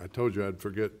 I told you I'd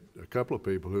forget a couple of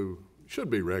people who should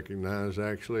be recognized,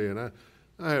 actually, and I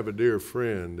have a dear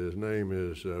friend. His name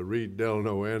is Reed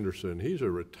Delano Anderson. He's a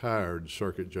retired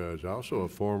circuit judge, also a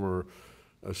former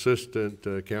assistant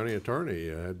county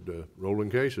attorney. I had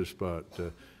Roland Case's spot,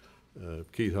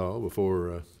 Keith Hall,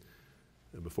 before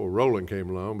Roland came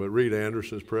along. But Reed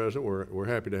Anderson's present. We're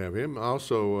happy to have him.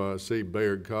 Also see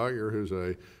Bayard Collier, who's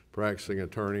a practicing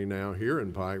attorney now here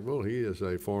in Pikeville. He is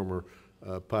a former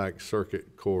Pike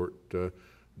Circuit Court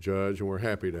judge, and we're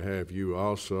happy to have you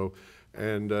also.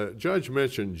 And Judge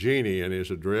mentioned Jeannie in his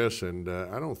address, and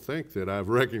I don't think that I've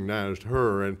recognized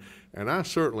her, and I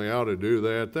certainly ought to do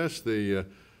that. That's the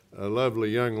lovely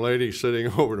young lady sitting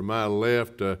over to my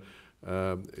left.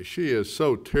 She is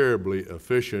so terribly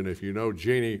efficient. If you know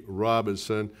Jeannie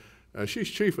Robinson, she's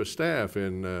chief of staff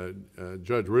in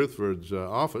Judge Rutherford's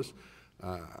office.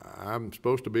 I'm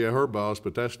supposed to be her boss,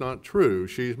 but that's not true.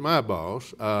 She's my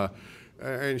boss.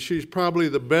 And she's probably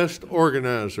the best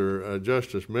organizer,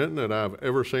 Justice Minton, that I've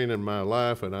ever seen in my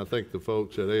life, and I think the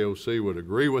folks at AOC would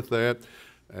agree with that.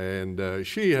 And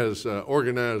she has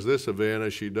organized this event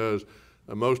as she does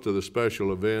most of the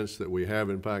special events that we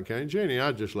have in Pike County. Jeannie,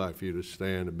 I'd just like for you to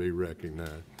stand and be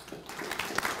recognized.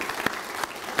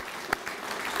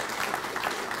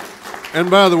 And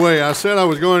by the way, I said I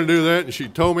was going to do that, and she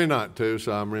told me not to,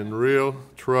 so I'm in real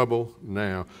trouble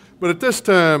now. But at this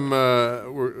time,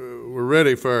 we're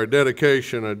ready for our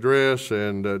dedication address,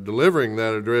 and delivering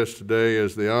that address today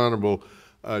is the Honorable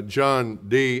John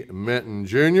D. Minton,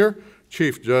 Jr.,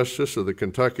 Chief Justice of the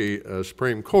Kentucky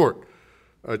Supreme Court.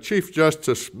 Chief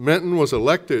Justice Minton was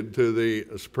elected to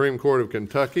the Supreme Court of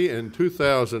Kentucky in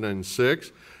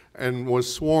 2006 and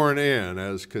was sworn in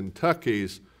as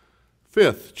Kentucky's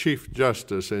 5th Chief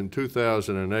Justice in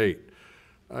 2008.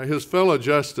 His fellow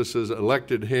justices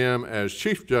elected him as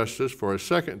Chief Justice for a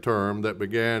second term that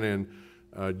began in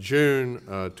June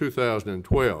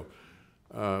 2012.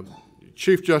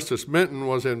 Chief Justice Minton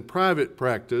was in private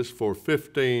practice for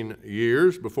 15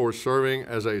 years before serving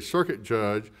as a circuit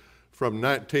judge from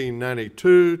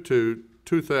 1992 to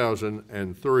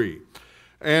 2003,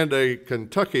 and a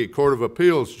Kentucky Court of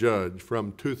Appeals judge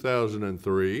from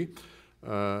 2003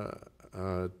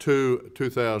 to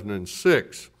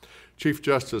 2006. Chief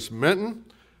Justice Minton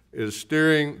is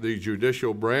steering the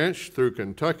judicial branch through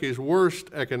Kentucky's worst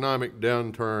economic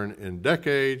downturn in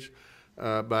decades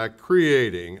by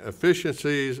creating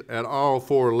efficiencies at all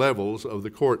 4 levels of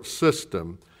the court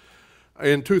system.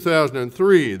 In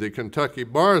 2003, the Kentucky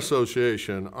Bar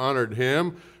Association honored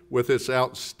him with its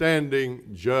Outstanding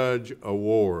Judge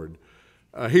Award.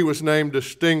 He was named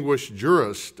Distinguished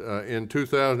Jurist in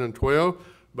 2012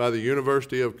 by the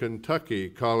University of Kentucky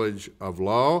College of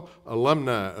Law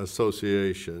Alumni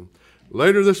Association.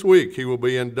 Later this week, he will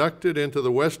be inducted into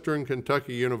the Western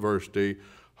Kentucky University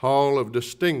Hall of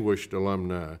Distinguished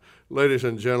Alumni. Ladies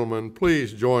and gentlemen,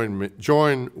 please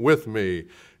join with me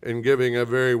in giving a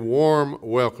very warm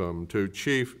welcome to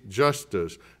Chief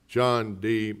Justice John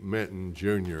D. Minton,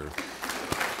 Jr.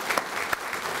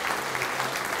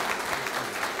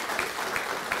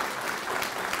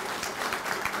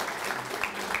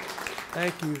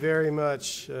 Thank you very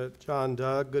much, John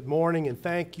Doug. Good morning, and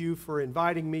thank you for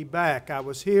inviting me back. I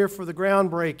was here for the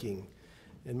groundbreaking,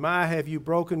 and my, have you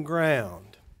broken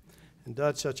ground and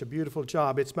done such a beautiful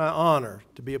job. It's my honor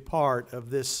to be a part of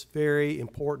this very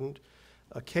important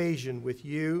occasion with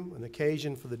you, an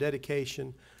occasion for the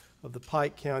dedication of the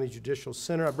Pike County Judicial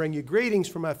Center. I bring you greetings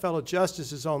from my fellow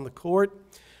justices on the court,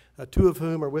 2 of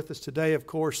whom are with us today. Of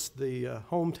course, the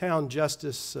hometown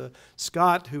Justice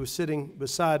Scott, who is sitting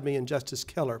beside me, and Justice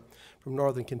Keller from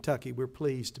Northern Kentucky. We're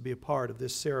pleased to be a part of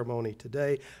this ceremony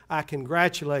today. I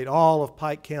congratulate all of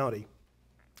Pike County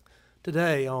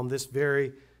today on this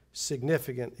very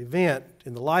significant event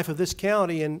in the life of this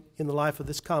county and in the life of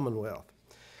this Commonwealth.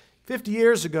 50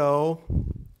 years ago,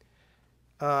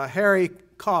 Harry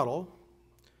Cottle,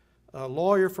 a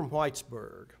lawyer from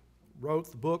Whitesburg,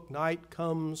 wrote the book Night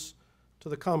Comes to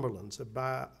the Cumberlands,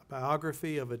 a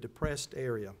biography of a depressed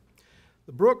area.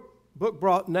 The book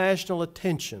brought national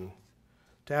attention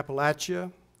to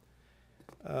Appalachia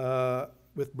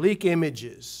with bleak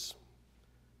images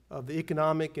of the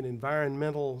economic and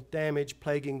environmental damage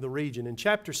plaguing the region. In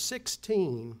chapter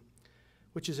 16,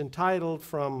 which is entitled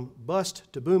From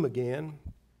Bust to Boom Again,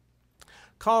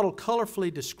 Caudill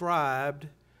colorfully described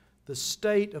the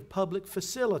state of public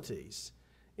facilities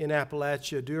in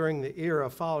Appalachia during the era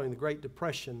following the Great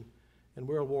Depression and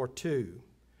World War II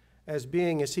as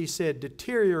being, as he said,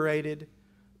 deteriorated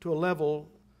to a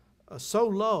level so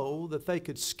low that they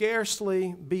could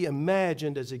scarcely be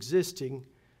imagined as existing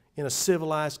in a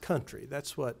civilized country.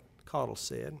 That's what Caudill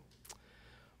said.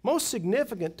 Most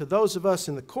significant to those of us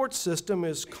in the court system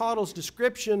is Caudill's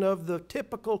description of the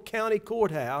typical county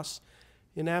courthouse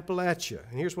in Appalachia.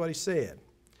 And here's what he said: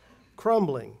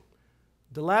 crumbling,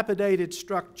 dilapidated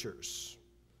structures,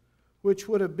 which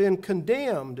would have been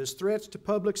condemned as threats to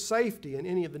public safety in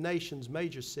any of the nation's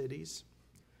major cities.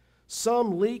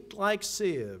 Some leaked like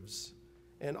sieves,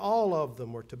 and all of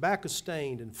them were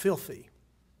tobacco-stained and filthy.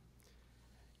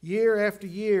 Year after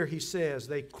year, he says,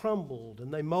 they crumbled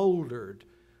and they moldered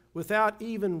without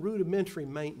even rudimentary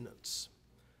maintenance.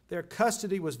 Their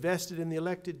custody was vested in the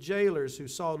elected jailers who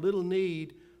saw little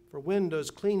need for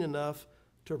windows clean enough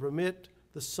to permit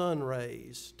the sun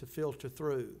rays to filter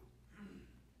through.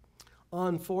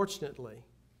 Unfortunately,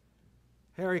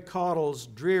 Harry Caudill's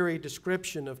dreary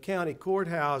description of county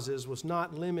courthouses was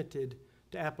not limited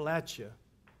to Appalachia,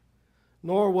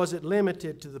 nor was it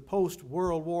limited to the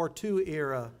post-World War II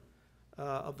era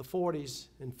of the 40s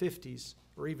and 50s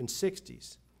or even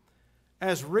 60s.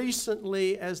 As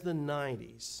recently as the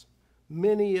 90s,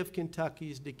 many of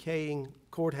Kentucky's decaying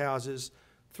courthouses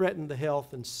threatened the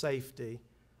health and safety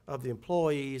of the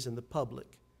employees and the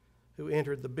public who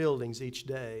entered the buildings each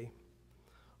day.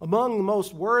 Among the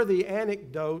most worthy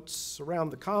anecdotes around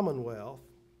the Commonwealth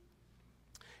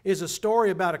is a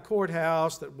story about a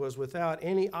courthouse that was without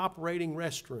any operating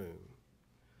restroom,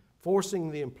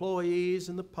 forcing the employees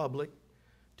and the public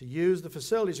to use the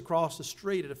facilities across the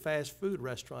street at a fast food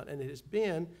restaurant. And it has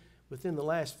been within the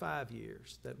last 5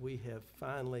 years that we have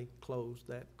finally closed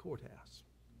that courthouse.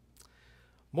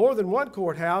 More than one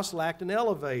courthouse lacked an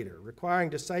elevator, requiring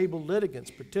disabled litigants,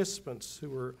 participants who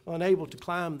were unable to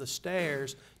climb the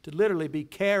stairs, to literally be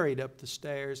carried up the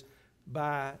stairs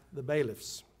by the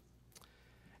bailiffs.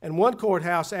 And one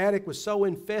courthouse attic was so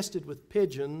infested with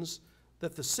pigeons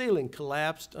that the ceiling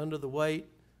collapsed under the weight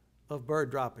of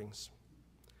bird droppings.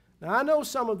 Now, I know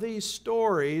some of these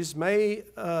stories may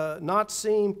not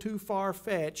seem too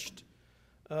far-fetched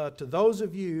to those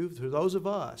of you, to those of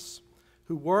us,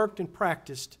 who worked and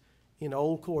practiced in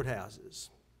old courthouses.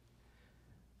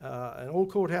 And old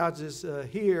courthouses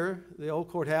here, the old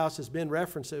courthouse has been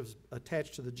referenced as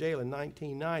attached to the jail in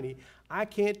 1990. I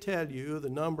can't tell you the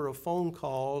number of phone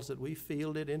calls that we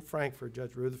fielded in Frankfort,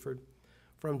 Judge Rutherford,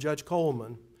 from Judge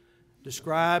Coleman,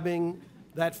 describing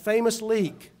that famous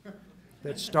leak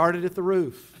that started at the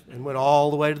roof and went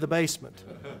all the way to the basement.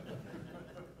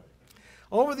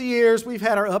 Over the years, we've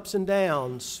had our ups and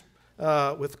downs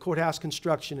with courthouse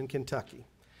construction in Kentucky.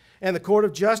 And the Court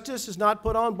of Justice has not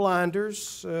put on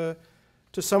blinders to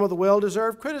some of the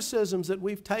well-deserved criticisms that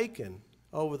we've taken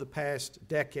over the past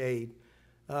decade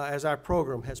as our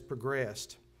program has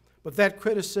progressed. But that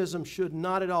criticism should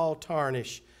not at all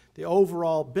tarnish the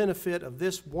overall benefit of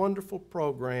this wonderful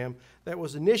program that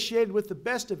was initiated with the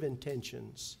best of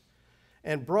intentions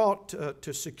and brought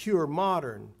to secure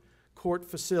modern court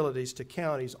facilities to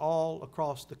counties all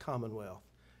across the Commonwealth.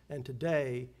 And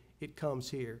today, it comes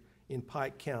here in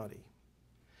Pike County.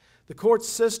 The court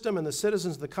system and the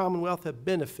citizens of the Commonwealth have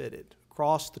benefited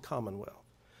across the Commonwealth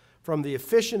from the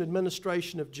efficient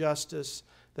administration of justice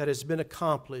that has been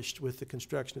accomplished with the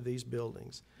construction of these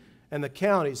buildings. And the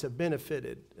counties have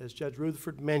benefited, as Judge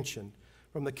Rutherford mentioned,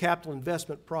 from the capital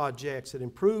investment projects that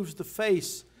improves the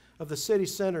face of the city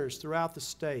centers throughout the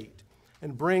state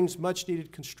and brings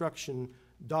much-needed construction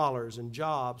dollars and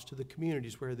jobs to the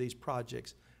communities where these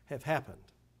projects have happened.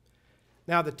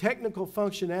 Now, the technical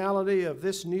functionality of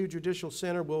this new judicial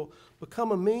center will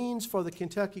become a means for the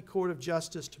Kentucky Court of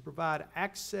Justice to provide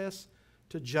access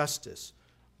to justice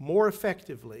more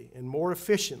effectively and more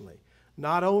efficiently,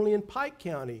 not only in Pike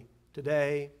County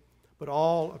today, but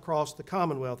all across the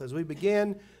Commonwealth as we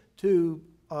begin to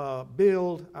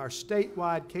build our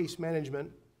statewide case management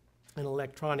and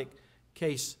electronic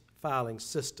case filing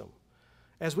system.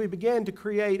 As we begin to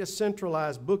create a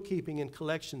centralized bookkeeping and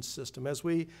collection system, as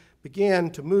we begin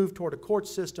to move toward a court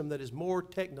system that is more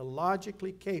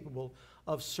technologically capable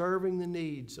of serving the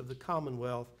needs of the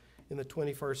Commonwealth in the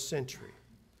 21st century.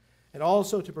 and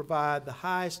also to provide the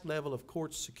highest level of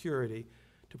court security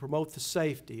to promote the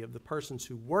safety of the persons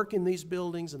who work in these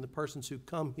buildings and the persons who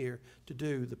come here to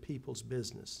do the people's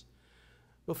business.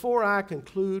 Before I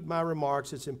conclude my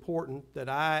remarks, it's important that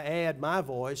I add my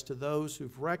voice to those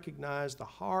who've recognized the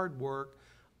hard work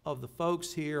of the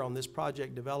folks here on this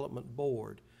Project Development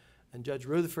Board. And Judge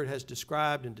Rutherford has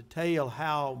described in detail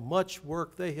how much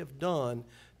work they have done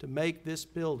to make this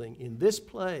building in this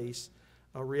place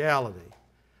a reality.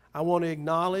 I want to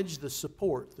acknowledge the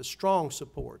support, the strong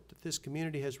support that this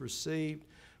community has received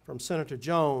from Senator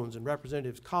Jones and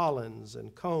Representatives Collins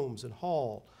and Combs and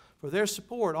Hall for their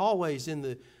support always in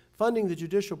the funding the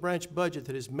judicial branch budget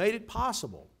that has made it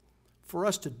possible for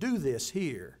us to do this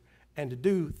here and to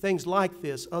do things like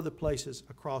this other places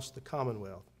across the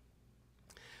Commonwealth.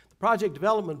 The Project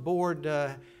Development Board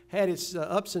had its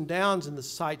ups and downs in the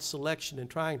site selection and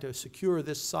trying to secure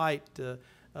this site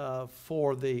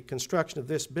for the construction of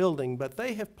this building, but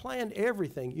they have planned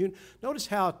everything. You notice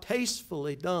how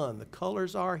tastefully done the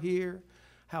colors are here,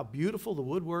 how beautiful the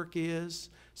woodwork is.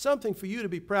 Something for you to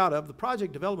be proud of. The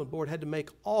Project Development Board had to make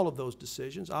all of those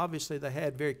decisions. Obviously, they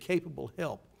had very capable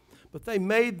help, but they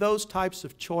made those types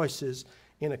of choices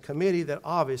in a committee that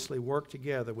obviously worked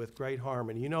together with great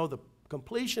harmony. You know, the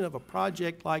completion of a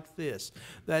project like this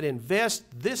that invests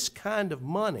this kind of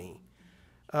money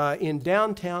in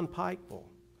downtown Pikeville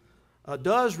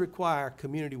does require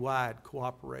community-wide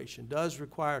cooperation, does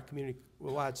require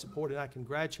community-wide support, and I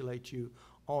congratulate you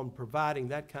on providing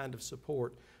that kind of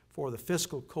support for the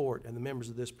fiscal court and the members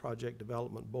of this Project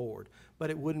Development Board. But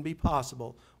it wouldn't be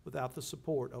possible without the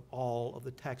support of all of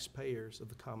the taxpayers of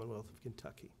the Commonwealth of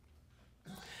Kentucky.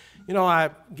 You know, I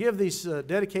give these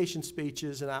dedication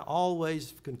speeches, and I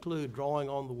always conclude drawing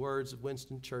on the words of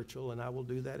Winston Churchill, and I will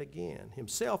do that again.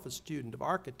 Himself a student of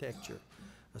architecture,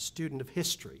 a student of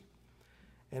history.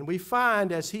 And we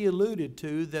find, as he alluded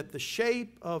to, that the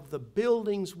shape of the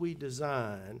buildings we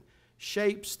design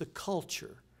shapes the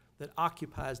culture that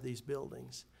occupies these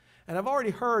buildings. And I've already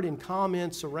heard in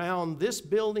comments around this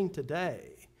building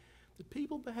today that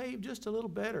people behave just a little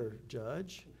better,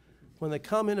 Judge. When they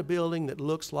come in a building that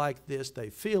looks like this, they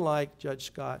feel like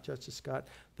Justice Scott,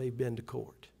 they've been to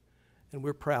court. And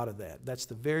we're proud of that. That's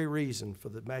the very reason for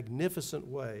the magnificent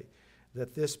way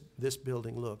that this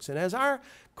building looks. And as our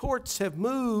courts have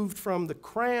moved from the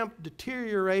cramped,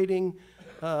 deteriorating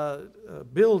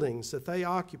buildings that they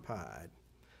occupied,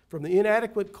 from the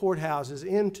inadequate courthouses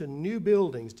into new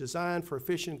buildings designed for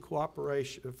efficient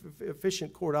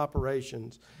court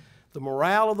operations, the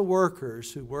morale of the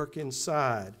workers who work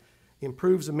inside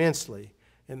improves immensely,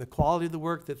 and the quality of the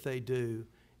work that they do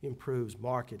improves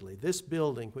markedly. This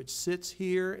building, which sits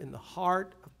here in the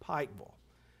heart of Pikeville,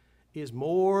 is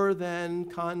more than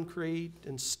concrete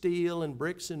and steel and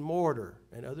bricks and mortar,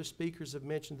 and other speakers have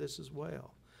mentioned this as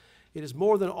well. It is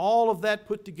more than all of that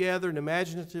put together and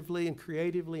imaginatively and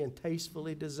creatively and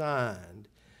tastefully designed.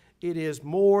 It is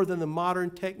more than the modern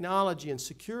technology and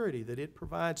security that it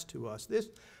provides to us. This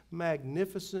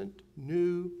magnificent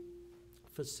new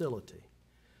facility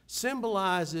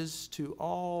symbolizes to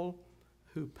all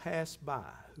who pass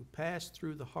by, who pass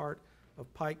through the heart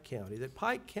of Pike County, that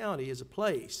Pike County is a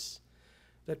place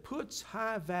that puts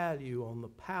high value on the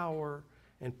power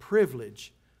and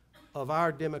privilege of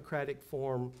our democratic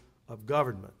form of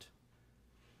government,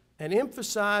 and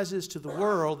emphasizes to the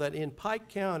world that in Pike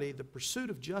County the pursuit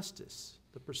of justice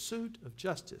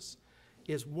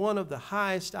is one of the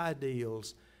highest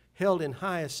ideals held in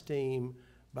high esteem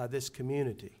by this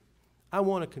community. I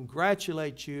want to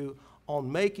congratulate you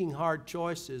on making hard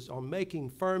choices, on making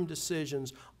firm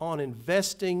decisions, on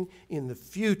investing in the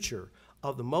future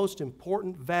of the most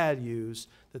important values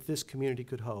that this community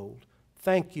could hold.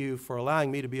 Thank you for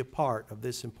allowing me to be a part of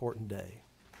this important day.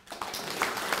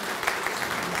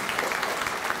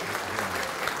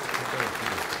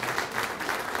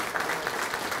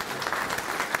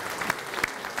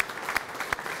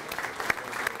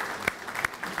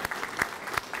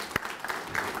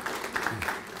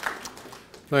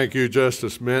 Thank you,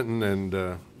 Justice Minton, and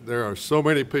there are so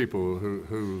many people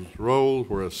whose roles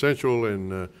were essential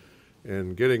in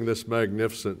getting this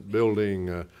magnificent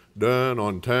building done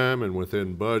on time and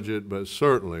within budget, but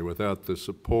certainly without the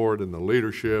support and the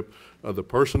leadership of the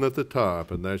person at the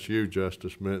top, and that's you,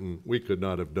 Justice Minton, we could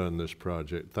not have done this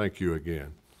project. Thank you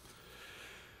again.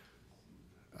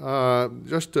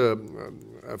 Just a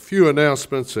few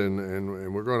announcements,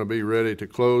 and we're going to be ready to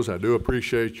close. I do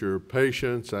appreciate your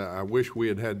patience. I wish we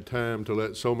had had time to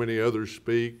let so many others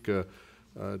speak.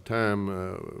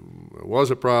 Time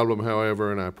was a problem,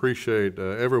 however, and I appreciate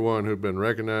everyone who's been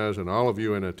recognized and all of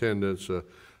you in attendance.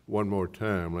 one more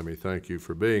time, let me thank you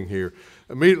for being here.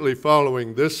 Immediately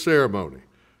following this ceremony,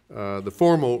 the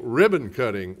formal ribbon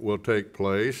cutting will take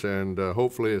place, and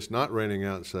hopefully it's not raining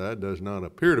outside, does not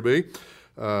appear to be.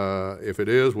 If it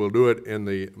is, we'll do it in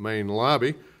the main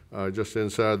lobby, just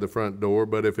inside the front door,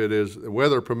 but if it is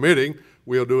weather permitting,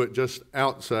 we'll do it just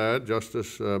outside.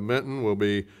 Justice Minton will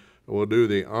do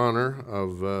the honor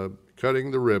of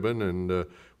cutting the ribbon, and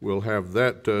we'll have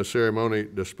that ceremony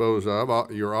disposed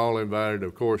of. You're all invited,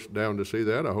 of course, down to see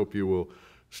that. I hope you will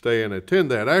stay and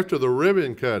attend that. After the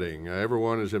ribbon cutting,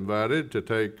 everyone is invited to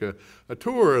take a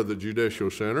tour of the Judicial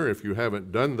Center if you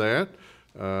haven't done that.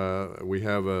 We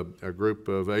have a group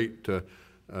of 8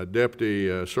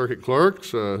 deputy circuit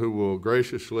clerks who will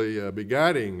graciously be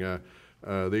guiding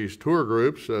these tour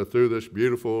groups through this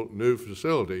beautiful new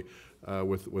facility.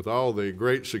 With all the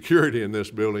great security in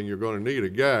this building, you're going to need a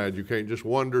guide. You can't just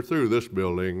wander through this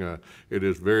building. It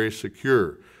is very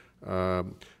secure.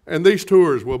 And these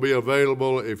tours will be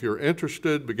available, if you're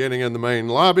interested, beginning in the main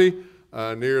lobby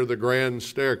near the grand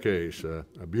staircase, a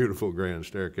beautiful grand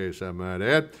staircase, I might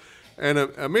add. And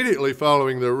immediately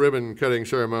following the ribbon cutting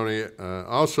ceremony,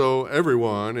 also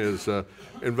everyone is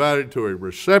invited to a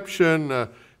reception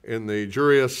in the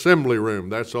jury assembly room.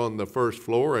 That's on the first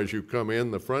floor. As you come in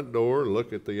the front door,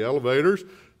 look at the elevators.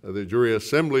 The jury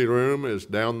assembly room is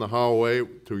down the hallway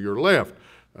to your left.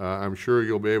 I'm sure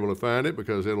you'll be able to find it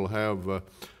because it'll have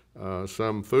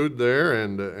some food there,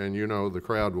 and you know the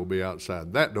crowd will be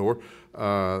outside that door.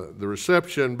 The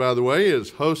reception, by the way, is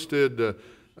hosted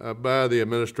by the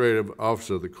Administrative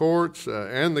Office of the Courts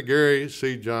and the Gary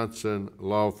C. Johnson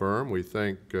Law Firm. We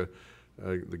thank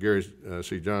the Gary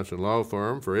C. Johnson Law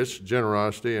Firm for its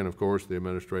generosity, and of course the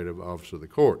Administrative Office of the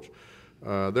Courts.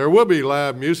 There will be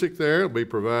live music there. It'll be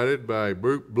provided by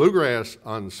Bluegrass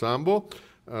Ensemble,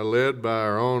 led by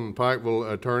our own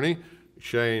Pikeville attorney,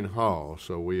 Shane Hall,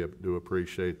 so we do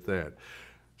appreciate that.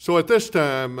 So at this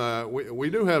time, we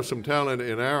do have some talent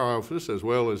in our office as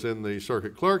well as in the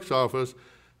circuit clerk's office.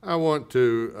 I want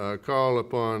to call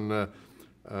upon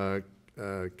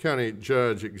County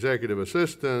Judge Executive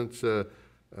Assistant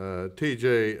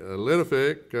T.J.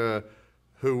 Littlefick,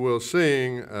 who will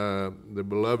sing the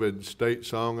beloved state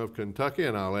song of Kentucky,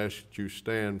 and I'll ask that you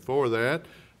stand for that.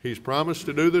 He's promised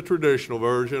to do the traditional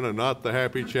version and not the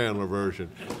Happy Chandler version.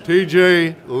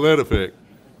 T.J. Littlefick.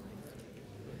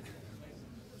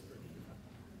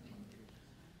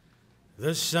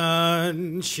 The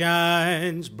sun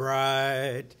shines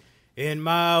bright in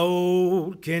my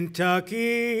old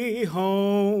Kentucky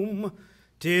home.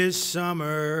 'Tis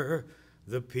summer,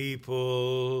 the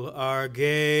people are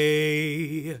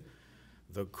gay.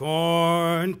 The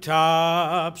corn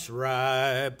tops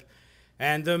ripe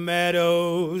and the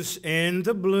meadows in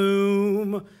the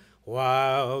bloom,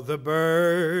 while the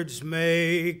birds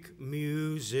make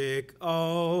music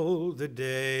all the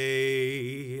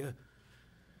day.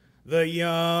 The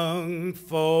young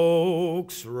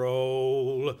folks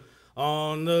roll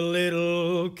on the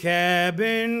little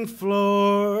cabin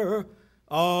floor,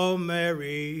 all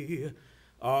merry,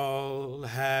 all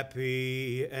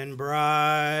happy and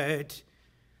bright.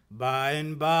 By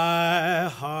and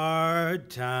by hard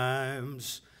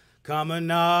times come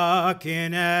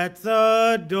a-knocking at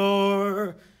the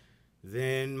door,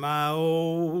 then my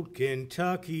old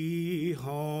Kentucky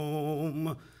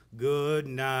home, good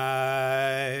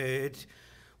night.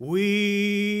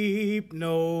 Weep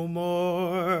no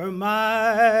more,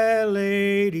 my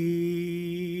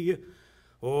lady,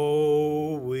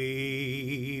 oh,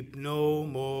 weep no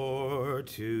more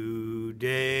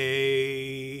today.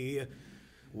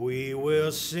 We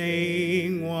will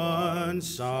sing one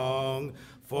song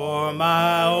for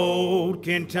my old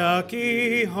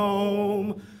Kentucky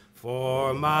home,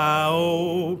 for my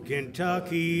old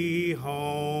Kentucky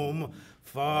home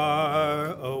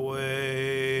far away.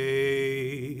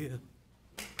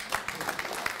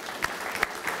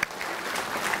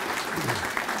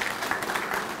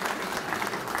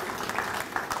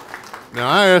 Now,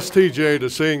 I asked TJ to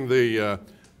sing the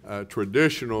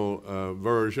traditional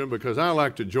version because I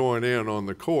like to join in on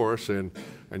the chorus, and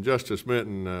Justice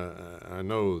Minton, I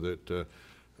know that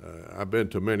I've been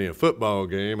to many a football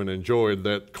game and enjoyed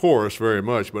that chorus very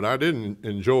much, but I didn't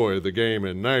enjoy the game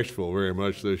in Nashville very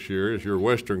much this year as your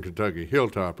Western Kentucky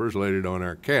Hilltoppers laid it on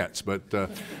our cats. But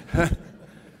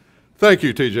thank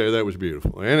you, TJ, that was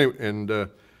beautiful.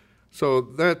 So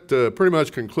that pretty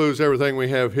much concludes everything we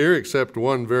have here except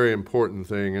one very important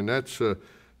thing, and that's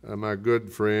my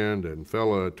good friend and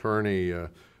fellow attorney,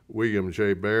 William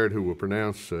J. Baird, who will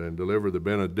pronounce and deliver the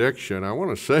benediction. I want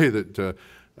to say that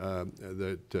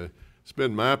it's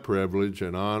been my privilege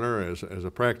and honor as a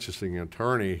practicing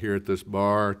attorney here at this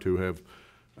bar to have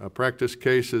practiced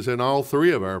cases in all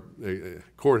three of our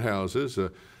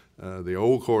courthouses. The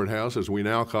old courthouse, as we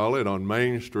now call it, on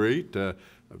Main Street.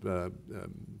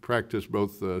 Practiced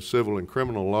both civil and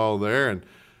criminal law there,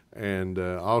 and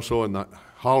also in the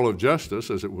Hall of Justice,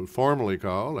 as it was formerly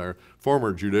called, our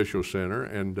former Judicial Center.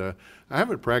 And I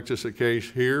haven't practiced a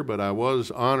case here, but I was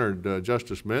honored,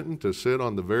 Justice Minton, to sit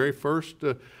on the very first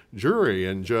jury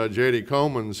in Judge Eddie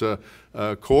Coleman's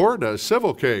court, a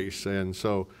civil case. And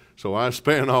so I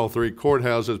span all three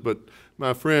courthouses, but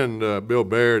my friend Bill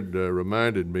Baird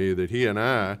reminded me that he and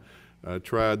I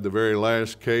tried the very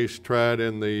last case tried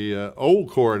in the old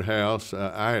courthouse.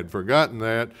 I had forgotten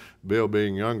that, Bill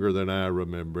being younger than I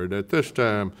remembered. At this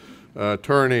time,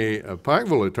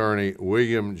 Pikeville attorney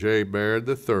William J. Baird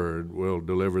III will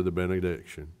deliver the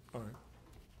benediction. All right.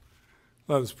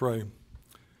 Let us pray.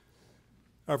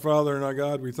 Our Father and our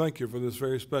God, we thank you for this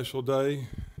very special day.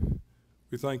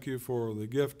 We thank you for the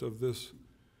gift of this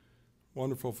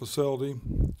wonderful facility.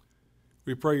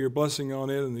 We pray your blessing on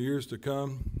it in the years to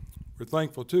come. We're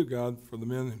thankful, too, God, for the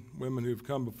men and women who've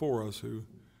come before us who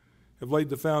have laid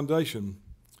the foundation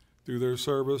through their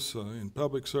service in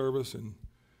public service and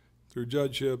through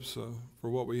judgeships for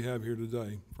what we have here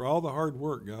today. For all the hard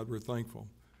work, God, we're thankful.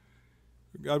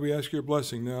 God, we ask your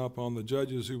blessing now upon the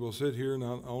judges who will sit here,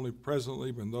 not only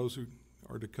presently, but those who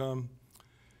are to come,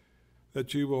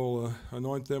 that you will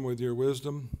anoint them with your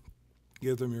wisdom,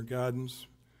 give them your guidance,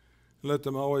 and let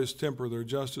them always temper their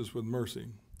justice with mercy.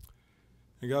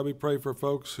 And God, we pray for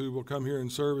folks who will come here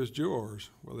and serve as jurors.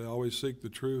 Will they always seek the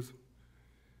truth?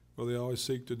 Will they always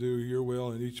seek to do your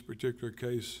will in each particular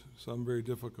case, some very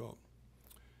difficult?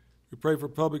 We pray for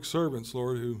public servants,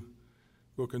 Lord, who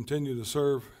will continue to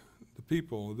serve the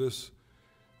people of this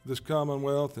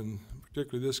Commonwealth and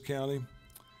particularly this county.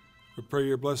 We pray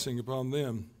your blessing upon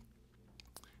them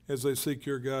as they seek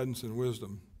your guidance and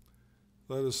wisdom.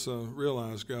 Let us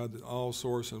realize, God, that all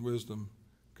source and wisdom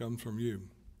comes from you.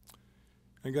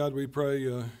 And God, we pray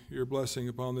your blessing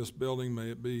upon this building. May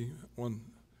it be one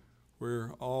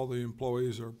where all the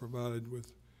employees are provided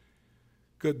with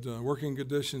good working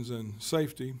conditions and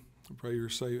safety. I pray your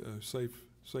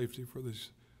safety for this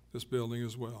building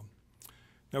as well.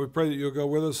 Now we pray that you'll go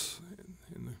with us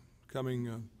in the coming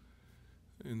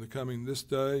this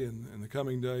day and the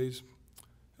coming days.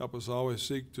 Help us always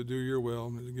seek to do your will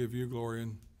and to give you glory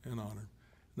and honor.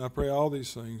 And I pray all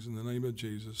these things in the name of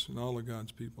Jesus, and all of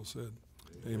God's people said,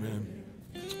 Amen.